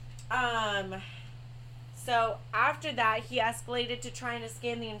 So after that, he escalated to trying to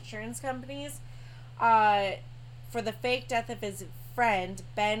scam the insurance companies, for the fake death of his friend,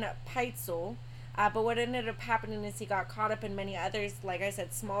 Ben Peitzel. But what ended up happening is he got caught up in many others, like I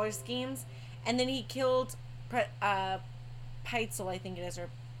said, smaller schemes. And then he killed Peitzel, I think it is,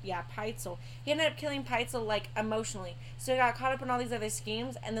 Peitzel. He ended up killing Peitzel, like, emotionally. So he got caught up in all these other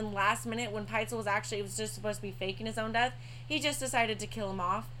schemes, and then last minute, when Peitzel it was just supposed to be faking his own death, he just decided to kill him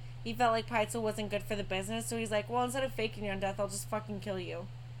off. He felt like Peitzel wasn't good for the business, so he's like, well, instead of faking your own death, I'll just fucking kill you.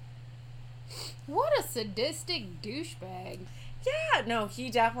 What a sadistic douchebag. Yeah, no, he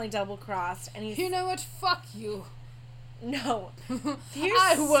definitely double-crossed, and he's... You know what? Fuck you. No.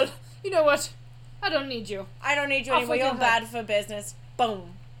 I will... You know what? I don't need you. I don't need you anymore. You're bad for business.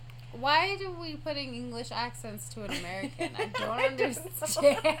 Boom. Why are we putting English accents to an American? I don't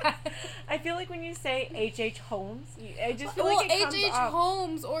understand. I feel like when you say H.H. Holmes, I just feel like it comes H.H. up.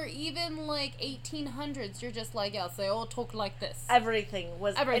 Holmes or even like 1800s, you're just like, yes, they all talk like this. Everything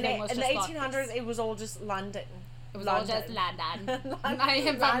was in the just 1800s. like this. It was all just London. It was all just London. I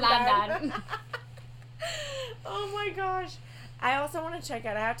am from London. Oh my gosh. I also want to check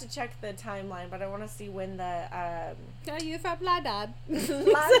out. I have to check the timeline, but I want to see when the Are you from London?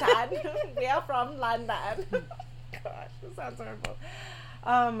 London. We are from London. Gosh, that sounds horrible.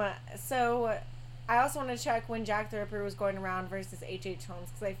 So I also want to check when Jack the Ripper was going around versus H.H. Holmes,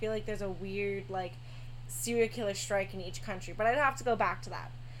 because I feel like there's a weird, like, serial killer strike in each country, but I'd have to go back to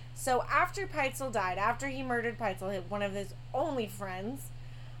that. So after Peitzel died, after he murdered Peitzel, one of his only friends,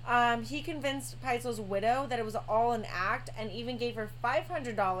 he convinced Peitzel's widow that it was all an act, and even gave her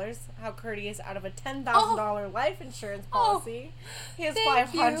 $500. How courteous! Out of a $10,000 life insurance policy, he has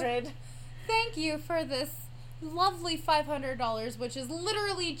 $500. Thank you for this lovely $500, which is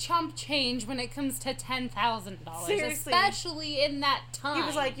literally chump change when it comes to $10,000. Seriously, especially in that time. He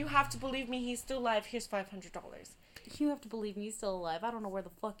was like, "You have to believe me. He's still alive. Here's $500." You have to believe me. He's still alive. I don't know where the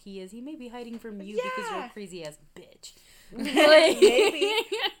fuck he is. He may be hiding from you because you're a crazy ass bitch.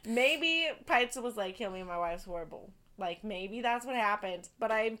 Maybe Peitzel was like, kill me, my wife's horrible. Like, maybe that's what happened.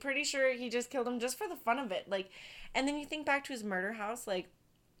 But I'm pretty sure he just killed him just for the fun of it. Like, and then you think back to his murder house, like,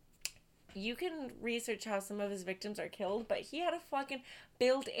 you can research how some of his victims are killed, but he had a fucking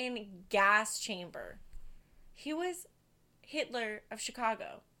built-in gas chamber. He was Hitler of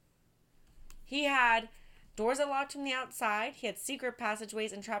Chicago. He had doors that locked from the outside. He had secret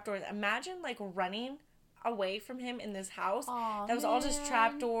passageways and trapdoors. Imagine, like, running away from him in this house. Aw, that was all just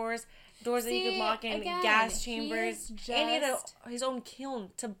trapdoors, doors that you could lock in, again, gas chambers, just, and he had his own kiln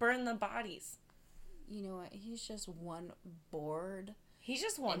to burn the bodies. You know what? He's just one bored. He's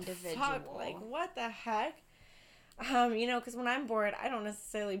just one individual. fuck. Like, what the heck? You know, because when I'm bored, I don't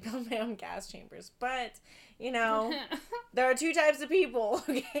necessarily build my own gas chambers, but you know, there are two types of people.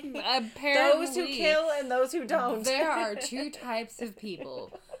 Okay, Apparently, those who kill and those who don't. There are two types of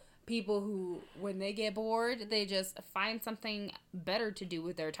people. People who, when they get bored, they just find something better to do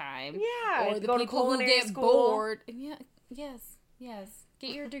with their time. Yeah, or the go to people who culinary get school. bored. Yeah, yes.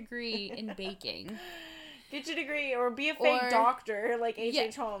 Get your degree in baking. Get your degree or be a fake doctor like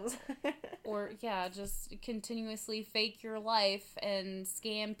H.H. Holmes. Or, just continuously fake your life and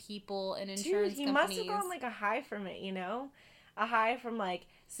scam people and insurance companies. He must have gotten, like, a high from it, you know? A high from, like,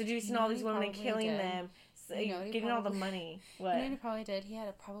 seducing all these women and killing them. Getting all the money. What? You know what he probably did? He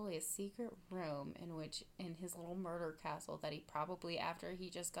had probably a secret room in his little murder castle that he probably, after he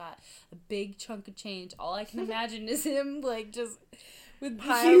just got a big chunk of change, all I can imagine is him, like, just with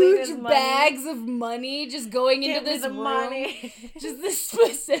huge bags of money just going into this room. Money. Just this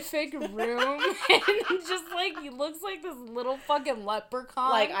specific room. And just, like, he looks like this little fucking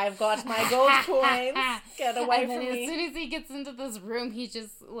leprechaun. Like, I've got my gold coins. Get away from me. As soon as he gets into this room, he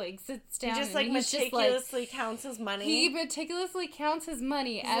just, like, sits down. He just, like, meticulously counts his money. He meticulously counts his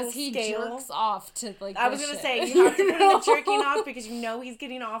money as he jerks off to, like, I was going to say, you have to put in the jerking off because you know he's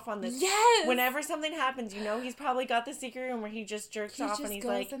getting off on this. Yes! Whenever something happens, you know he's probably got the secret room where he just jerks off and he's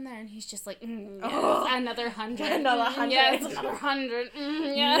like... He goes in there and he's just like, another 100. Another 100. Yes, another 100.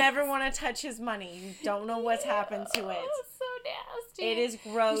 You never want to touch his money. You don't know what's happened to it. Oh, so nasty. It is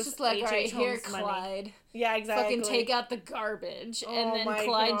gross. He's just like, right here, Clyde. Money. Yeah, exactly. Fucking take out the garbage. And then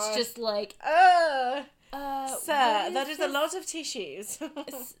Clyde's just like, sir, that is a lot of tissues.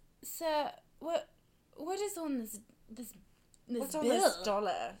 Sir, what is on this What's bill? on this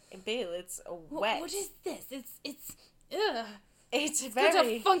dollar bill? It's wet. What is this? It's ugh. It's got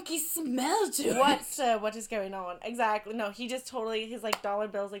a funky smell to it. What is going on? Exactly. No, he just totally, his, like, dollar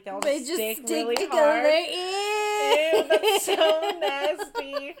bills, like, they just stick really together. hard. Ew, that's so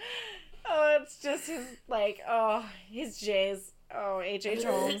nasty. Oh, it's just his, like, his J's. Oh, H.H.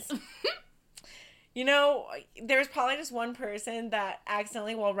 Holmes. You know, there's probably just one person that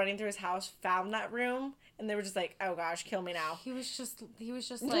accidentally, while running through his house, found that room, and they were just like, "Oh gosh, kill me now." He was just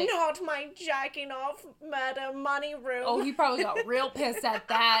like, "Not my jacking off murder money room." Oh, he probably got real pissed at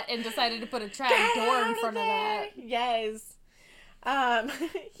that and decided to put a trap door in front of that. Yes.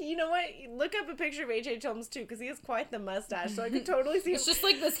 You know what? Look up a picture of H.H. Holmes too, because he has quite the mustache, so I can totally see. It's just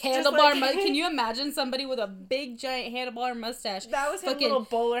like this handlebar. Can you imagine somebody with a big giant handlebar mustache? That was his little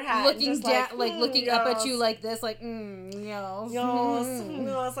bowler hat, looking down, like looking up at you like this, like yes,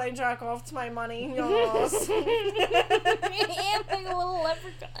 yes, I jack off to my money, yes. And like a little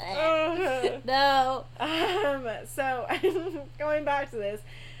leprechaun. No. So going back to this.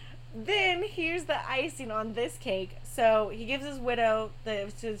 Then here's the icing on this cake. So he gives his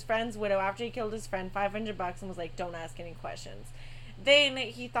friend's widow, after he killed his friend, $500 and was like, "Don't ask any questions." Then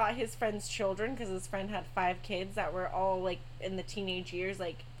he thought his friend's children, because his friend had 5 kids that were all, like, in the teenage years,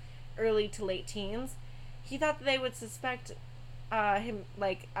 like early to late teens. He thought that they would suspect him,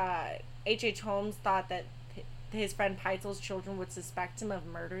 like, H.H. Holmes thought that his friend Peitzel's children would suspect him of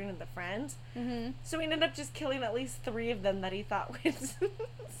murdering the friend. Mm-hmm. So he ended up just killing at least 3 of them that he thought would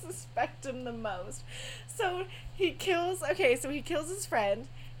suspect him the most. So he kills his friend.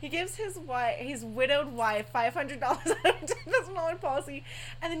 He gives his widowed wife $500 out of $10,000 policy,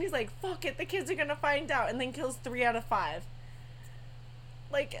 and then he's like, "Fuck it, the kids are gonna find out," and then kills 3 out of 5.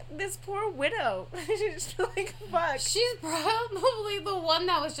 Like, this poor widow. She's like, fuck. She's probably the one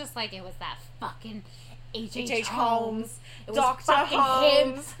that was just like, it was that fucking H.H. Holmes. It Dr. was fucking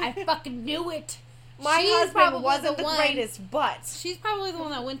Holmes. him. I fucking knew it. My husband wasn't the greatest, but... She's probably the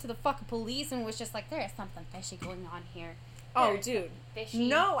one that went to the fucking police and was just like, there is something fishy going on here. Oh, dude. Fishy.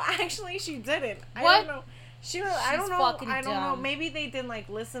 No, actually, she didn't. What? I don't know. I don't know. Dumb. Maybe they didn't, like,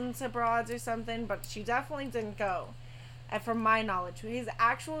 listen to broads or something, but she definitely didn't go. And from my knowledge, his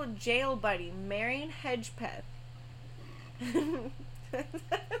actual jail buddy, Marion Hedgepeth.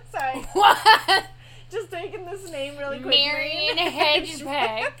 Sorry. What? Just taking this name really quick. Marion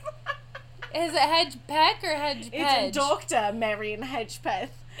Hedgepeth. Is it Hedgepeck or Hedgepedge? It's Dr. Marion Hedgepeth.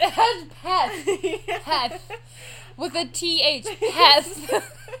 Hedgepeth. Peth. With a TH. Peth.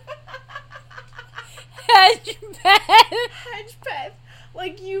 Hedgepeth. Hedgepeth.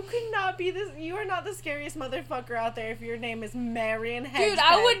 Like, you could not be this. You are not the scariest motherfucker out there if your name is Marion Hedgepeth. Dude,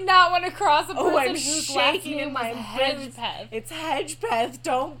 I would not want to cross a person I'm whose last shaking name in was my boots. Hedgepeth. It's Hedgepeth.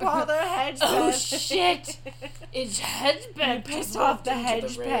 Don't bother Hedgepeth. Oh shit! It's Hedgepeth. You pissed off the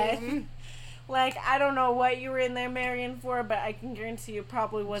Hedgepeth. Like, I don't know what you were in there, Marion, for, but I can guarantee you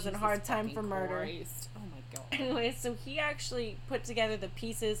probably wasn't hard time for murder. Christ. Oh my god. Anyway, so he actually put together the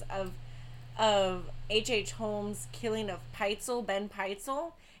pieces of H.H. Holmes' killing of Peitzel, Ben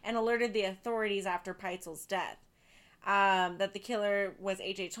Peitzel, and alerted the authorities after Peitzel's death that the killer was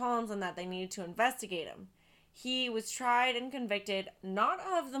H.H. Holmes and that they needed to investigate him. He was tried and convicted not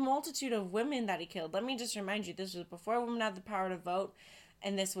of the multitude of women that he killed. Let me just remind you, this was before women had the power to vote,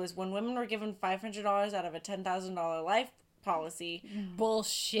 and this was when women were given $500 out of a $10,000 life policy.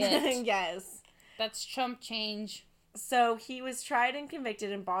 Bullshit. Yes. That's chump change. So he was tried and convicted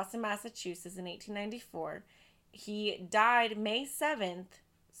in Boston, Massachusetts in 1894. He died May 7th,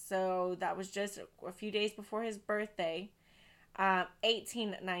 so that was just a few days before his birthday,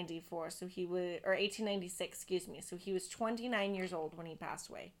 1894. So he was, or 1896, excuse me. So he was 29 years old when he passed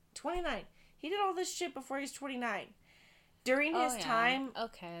away. 29. He did all this shit before he was 29. During his time...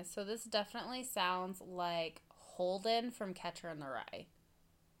 Okay, so this definitely sounds like Holden from Catcher in the Rye.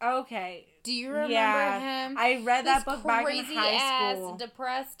 Okay. Do you remember him? I read that book back in high school. Crazy-ass,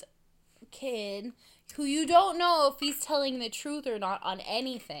 depressed kid who you don't know if he's telling the truth or not on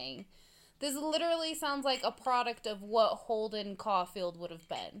anything. This literally sounds like a product of what Holden Caulfield would have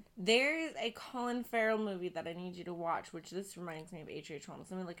been. There's a Colin Farrell movie that I need you to watch, which this reminds me of H.H.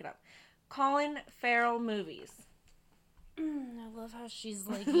 Holmes. Let me look it up. Colin Farrell movies. I love how she's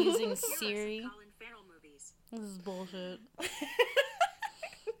like using Siri. Colin Farrell movies. This is bullshit.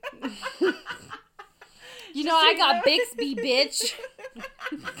 You know, I got Bixby, bitch.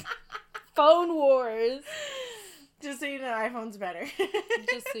 Phone wars. Just so you know, iPhone's better.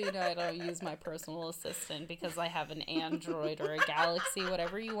 Just so you know, I don't use my personal assistant because I have an Android or a Galaxy,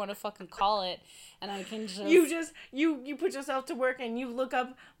 whatever you want to fucking call it, and I can just... You put yourself to work and you look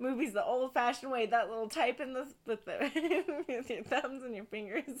up movies the old-fashioned way, that little type in the with your thumbs and your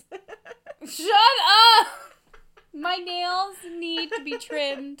fingers. Shut up! My nails need to be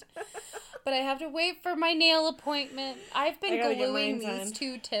trimmed. But I have to wait for my nail appointment. I've been gluing these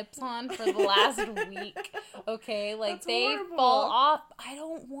 2 tips on for the last week. Okay? Like, That's they horrible. fall off. I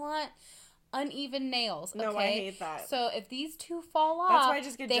don't want uneven nails. Okay? No, I hate that. So if these 2 fall off, That's why I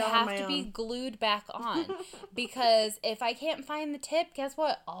just get they gel on have my to be own. glued back on. Because if I can't find the tip, guess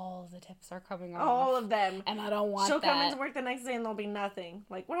what? All the tips are coming off. All of them. And I don't want She'll that. come into work the next day and there'll be nothing.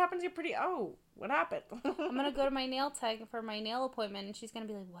 Like, what happened to your pretty... Oh, what happened? I'm going to go to my nail tech for my nail appointment, and she's going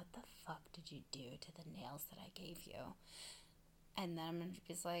to be like, what the fuck did you do to the nails that I gave you? And then I'm going to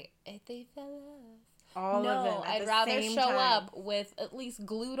be like, they fell off. All of them. I'd rather show up with at least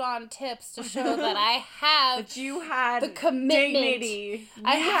glued on tips to show that I have that you had the commitment. Dignity.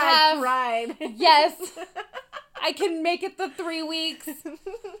 I You have had pride. Yes. I can make it the 3 weeks.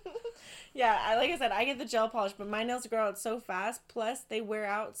 Yeah, like I said, I get the gel polish, but my nails grow out so fast. Plus, they wear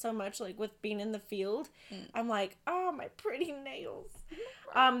out so much, like with being in the field. I'm like, oh, my pretty nails.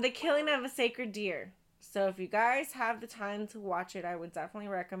 The Killing of a Sacred Deer. So if you guys have the time to watch it, I would definitely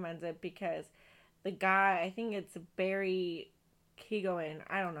recommend it because the guy, I think it's Barry Keoghan.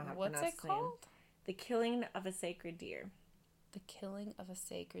 I don't know how to What's pronounce it his name. called? The Killing of a Sacred Deer. The Killing of a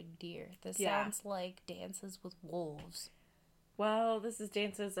Sacred Deer. This Yeah. sounds like Dances with Wolves. Well, this is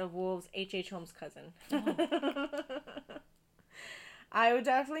Dances of Wolves, H.H. Holmes' cousin. I would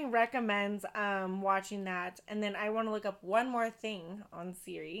definitely recommend watching that. And then I want to look up one more thing on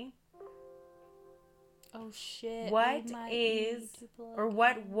Siri. Oh, shit. What we might is, need to plug or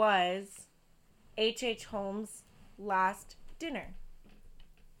what was, H.H. Holmes' last dinner?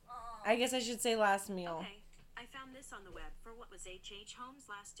 I guess I should say last meal. Okay, I found this on the web for what was H.H. Holmes'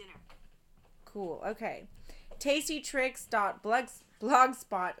 last dinner. Cool, okay.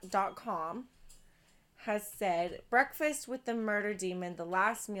 tastytricks.blogspot.com has said, breakfast with the murder demon, the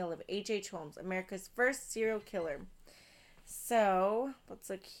last meal of H.H. Holmes, America's first serial killer. So, let's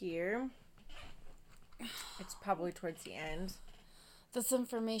look here. It's probably towards the end. This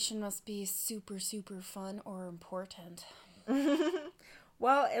information must be super, super fun or important.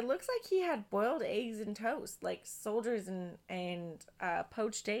 Well, it looks like he had boiled eggs and toast, like soldiers and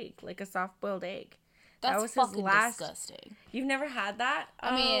poached egg, like a soft-boiled egg. That's that was fucking his last... disgusting. You've never had that?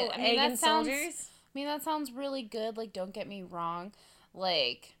 I mean egg that and sounds soldiers? mean, that sounds really good. Like, don't get me wrong.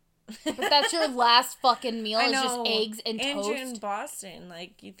 Like, but that's your last fucking meal is just eggs and toast. You're in Boston.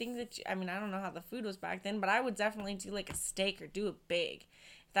 Like, you think that... I don't know how the food was back then, but I would definitely do, like, a steak or do it big.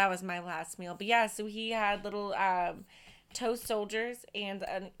 If that was my last meal. But, yeah, so he had little toast soldiers and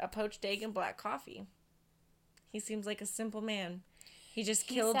a poached egg and black coffee. He seems like a simple man. He just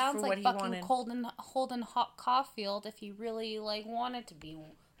killed for what he wanted. He sounds like fucking Holden Caulfield if he really, like, wanted to be...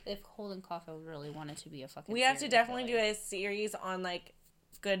 If Holden Caulfield really wanted to be a fucking... We have to definitely do a series on, like,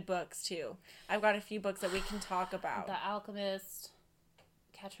 good books, too. I've got a few books that we can talk about. The Alchemist,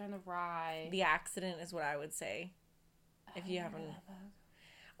 Catcher in the Rye. The Accident is what I would say. If you haven't...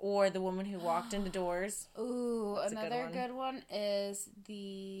 Or The Woman Who Walked Into Doors. Ooh, that's another good one is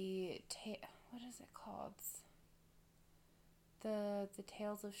the... what is it called? The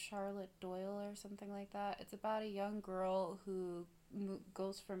Tales of Charlotte Doyle or something like that. It's about a young girl who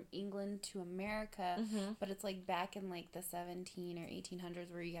goes from England to America, but it's like back in like the 17 or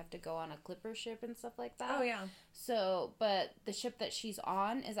 1800s where you have to go on a clipper ship and stuff like that. Oh, yeah. So, but the ship that she's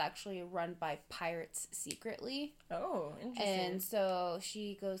on is actually run by pirates secretly. Oh, interesting. And so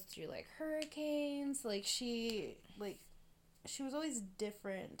she goes through like hurricanes. Like she was always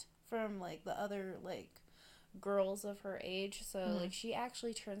different from like the other like girls of her age. So like she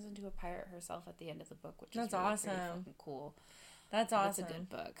actually turns into a pirate herself at the end of the book, which is really awesome. Pretty fucking cool. That's awesome. That's a good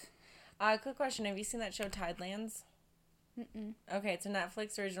book. Quick question. Have you seen that show Tidelands? Mm-mm. Okay, it's a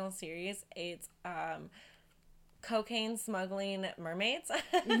Netflix original series. It's cocaine smuggling mermaids.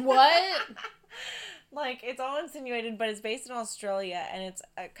 What? Like, it's all insinuated, but it's based in Australia, and it's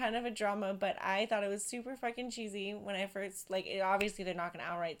kind of a drama, but I thought it was super fucking cheesy when I first, like, obviously they're not going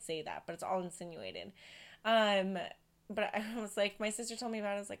to outright say that, but it's all insinuated. But I was like, my sister told me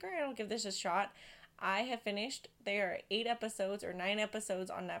about it, I was like, all right, I'll give this a shot. I have finished. There are 8 episodes or 9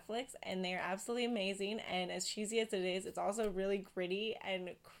 episodes on Netflix, and they are absolutely amazing. And as cheesy as it is, it's also really gritty and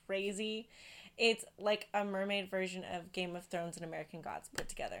crazy. It's like a mermaid version of Game of Thrones and American Gods put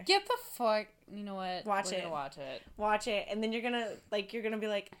together. Get the fuck. You know what? Watch it. Watch it, and then you're gonna be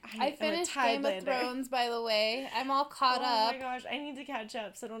like, I finished Game of Thrones, by the way. I'm all caught up. Oh my gosh, I need to catch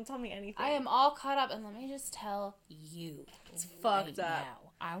up. So don't tell me anything. I am all caught up, and let me just tell you, it's fucked up. Now,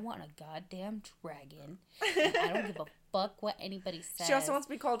 I want a goddamn dragon, and I don't give a fuck what anybody says. She also wants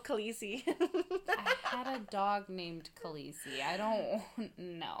to be called Khaleesi. I had a dog named Khaleesi. I don't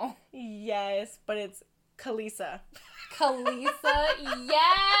know. Yes, but it's Khaleesa. Khaleesa,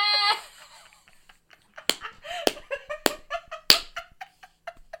 yeah.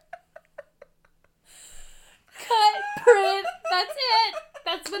 Cut, print. That's it.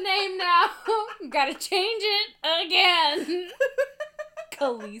 That's the name now. Gotta change it again.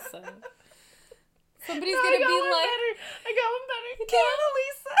 Khaleesa. Somebody's gonna be like, I got one better.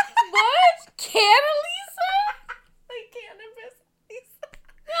 Cannalisa. What? Cannalisa? Like cannabis. Lisa.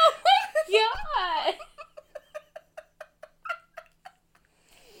 Oh my god.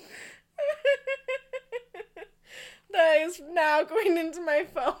 That is now going into my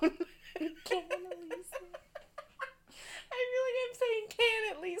phone. Cannalisa. I feel like I'm saying can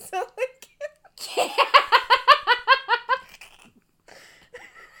at least. Like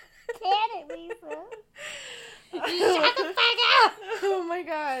Can it, Lisa? Shut the fuck up! Oh my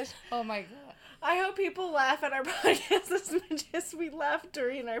gosh. Oh my god. I hope people laugh at our podcast as much as we laugh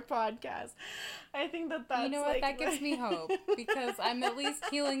during our podcast. I think that's you know what? That gives me hope because I'm at least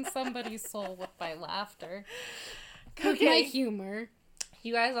healing somebody's soul with my laughter. With my humor.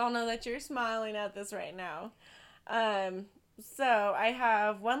 You guys all know that you're smiling at this right now. So I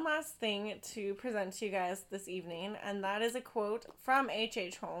have one last thing to present to you guys this evening, and that is a quote from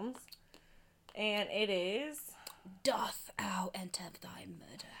H.H. Holmes. And it is, "Doth thou enter thy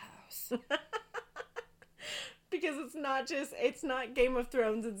murder house?" Because it's not Game of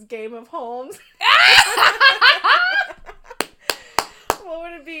Thrones, it's Game of Holmes. What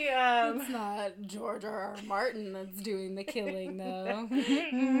would it be? It's not George R.R. Martin that's doing the killing, though.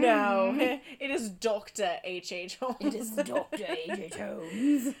 No, it is Dr. H.H. Holmes. It is Dr. H.H.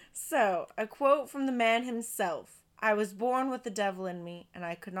 Holmes. So, a quote from the man himself. "I was born with the devil in me, and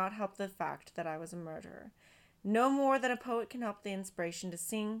I could not help the fact that I was a murderer. No more than a poet can help the inspiration to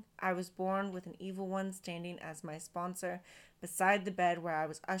sing, I was born with an evil one standing as my sponsor beside the bed where I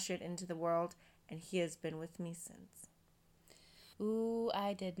was ushered into the world, and he has been with me since." Ooh,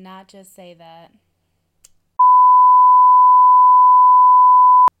 I did not just say that.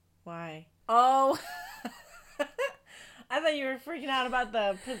 Why? Oh. I thought you were freaking out about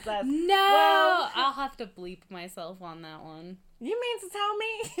the possessed. No! Well, I'll have to bleep myself on that one. You mean to tell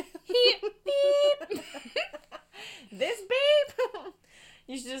me? Beep, beep. This beep?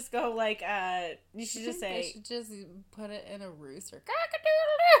 You should just go like, you should just They say, should just put it in a rooster.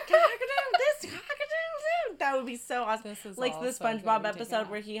 cock-a-doodle-doo, this cock-a-doodle-doo. That would be so awesome. This is Like all the so SpongeBob good, episode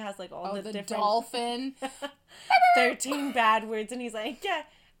taken where out. he has like all the the different dolphin. 13 bad words, and he's like, yeah.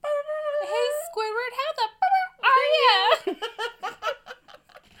 Hey, Squidward, how the are you?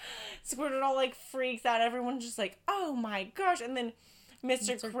 Squidward all like freaks out. Everyone's just like, oh my gosh. And then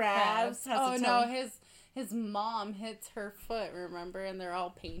Mr. Krabs has Oh to no, tell his mom hits her foot, remember? And they're all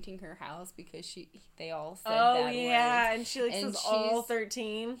painting her house because they all said oh bad yeah, words. and she like And says all she's-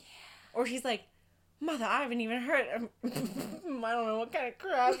 13. Or she's like, Mother, I haven't even heard. I don't know what kind of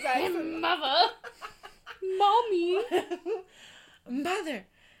crabs accent. Mother. Mommy. Mother,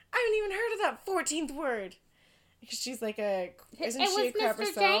 I haven't even heard of that 14th word. Because she's like isn't she a crab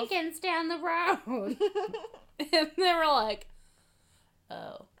herself? Jenkins down the road. And they were like,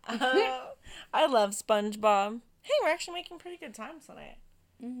 oh. I love SpongeBob. Hey, we're actually making pretty good time tonight.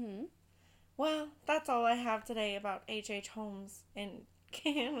 Mm-hmm. Well, that's all I have today about H.H. Holmes and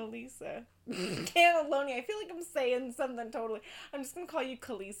Cannalisa. Cannelloni. I feel like I'm saying something totally. I'm just going to call you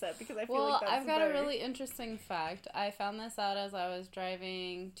Kalisa because I feel like that's I've got better. a really interesting fact. I found this out as I was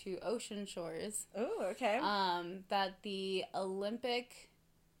driving to Ocean Shores. Ooh, okay. That the Olympic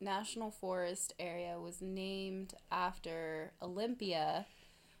National Forest area was named after Olympia,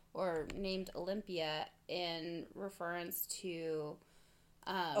 or named Olympia in reference to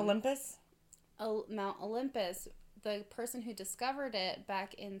Olympus? Mount Olympus. The person who discovered it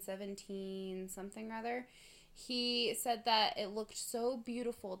back in 17 something or other, he said that it looked so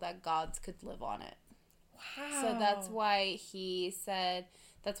beautiful that gods could live on it. Wow. So that's why he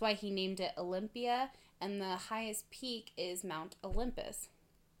named it Olympia, and the highest peak is Mount Olympus.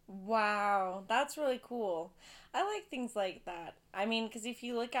 Wow, that's really cool. I like things like that. I mean, because if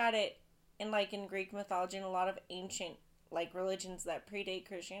you look at it in Greek mythology and a lot of ancient religions that predate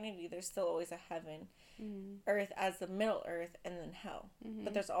Christianity, there's still always a heaven, earth as the middle earth, and then hell. Mm-hmm.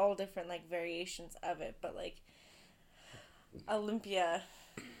 But there's all different variations of it. But Olympia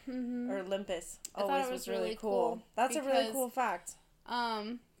or Olympus always was really cool. That's a really cool fact.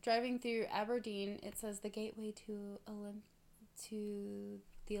 Driving through Aberdeen, it says the gateway to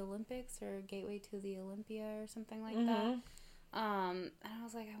the Olympics, or gateway to the Olympia, or something like that. And I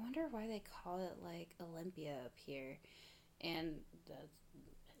was like, I wonder why they call it Olympia up here, and that's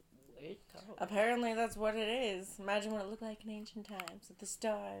what it's called. Apparently, that's what it is. Imagine what it looked like in ancient times with the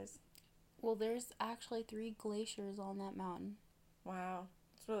stars. Well, there's actually 3 glaciers on that mountain. Wow,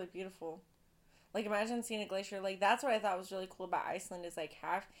 it's really beautiful. Imagine seeing a glacier. That's what I thought was really cool about Iceland is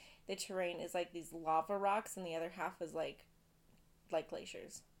half the terrain is these lava rocks and the other half is like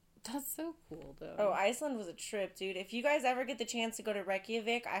glaciers. That's so cool, though. Oh, Iceland was a trip, dude. If you guys ever get the chance to go to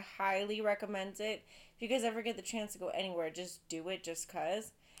Reykjavik, I highly recommend it. If you guys ever get the chance to go anywhere, just do it just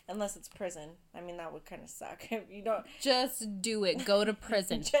 'cause. Unless it's prison. I mean, that would kind of suck. If you don't... Just do it. Go to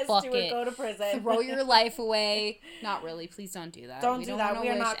prison. Just Fuck do it. Go to prison. Throw your life away. Not really. Please don't do that. Don't do that. wanna We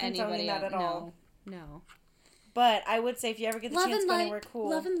are wish not condoning that at all. No. But I would say if you ever get the chance to go anywhere cool.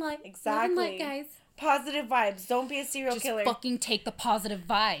 Love and light. Exactly. Love and light, guys. Positive vibes. Don't be a serial Just killer. fucking take the positive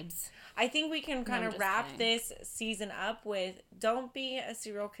vibes. I think we can kind I'm of just wrap kidding. this season up with don't be a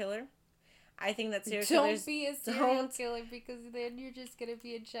serial killer. I think that serial Don't killers be a serial don't. killer, because then you're just gonna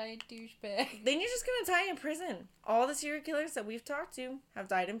be a giant douchebag. Then you're just going to die in prison. All the serial killers that we've talked to have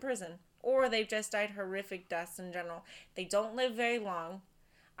died in prison. Or they've just died horrific deaths in general. They don't live very long.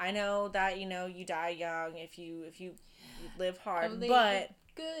 I know that, you die young if you live hard, Only but...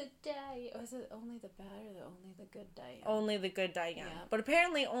 the good die. Or is it only the bad or only the good die young? Only the good die young. Yeah. But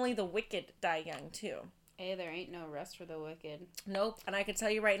apparently only the wicked die young, too. Hey, there ain't no rest for the wicked. Nope. And I can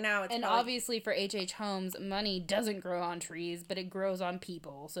tell you right now, it's And probably... obviously for H.H. Holmes, money doesn't grow on trees, but it grows on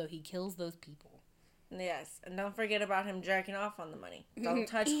people, so he kills those people. Yes. And don't forget about him jerking off on the money. Don't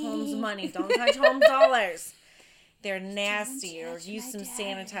touch Holmes' money. Don't touch Holmes' dollars. They're nasty. Or touch use my some dollars.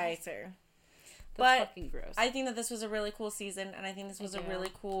 sanitizer. That's But fucking gross. I think that this was a really cool season, and I think this was a do. really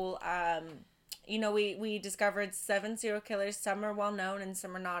cool, we discovered 7 serial killers. Some are well known and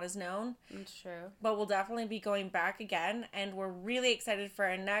some are not as known. It's true. But we'll definitely be going back again, and we're really excited for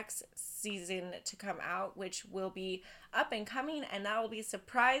our next season to come out, which will be up and coming, and that will be a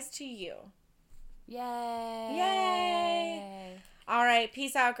surprise to you. Yay! Yay! All right,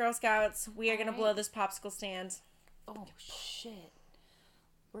 peace out, Girl Scouts. We are going to All blow right. this popsicle stand. Oh, shit.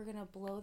 We're gonna blow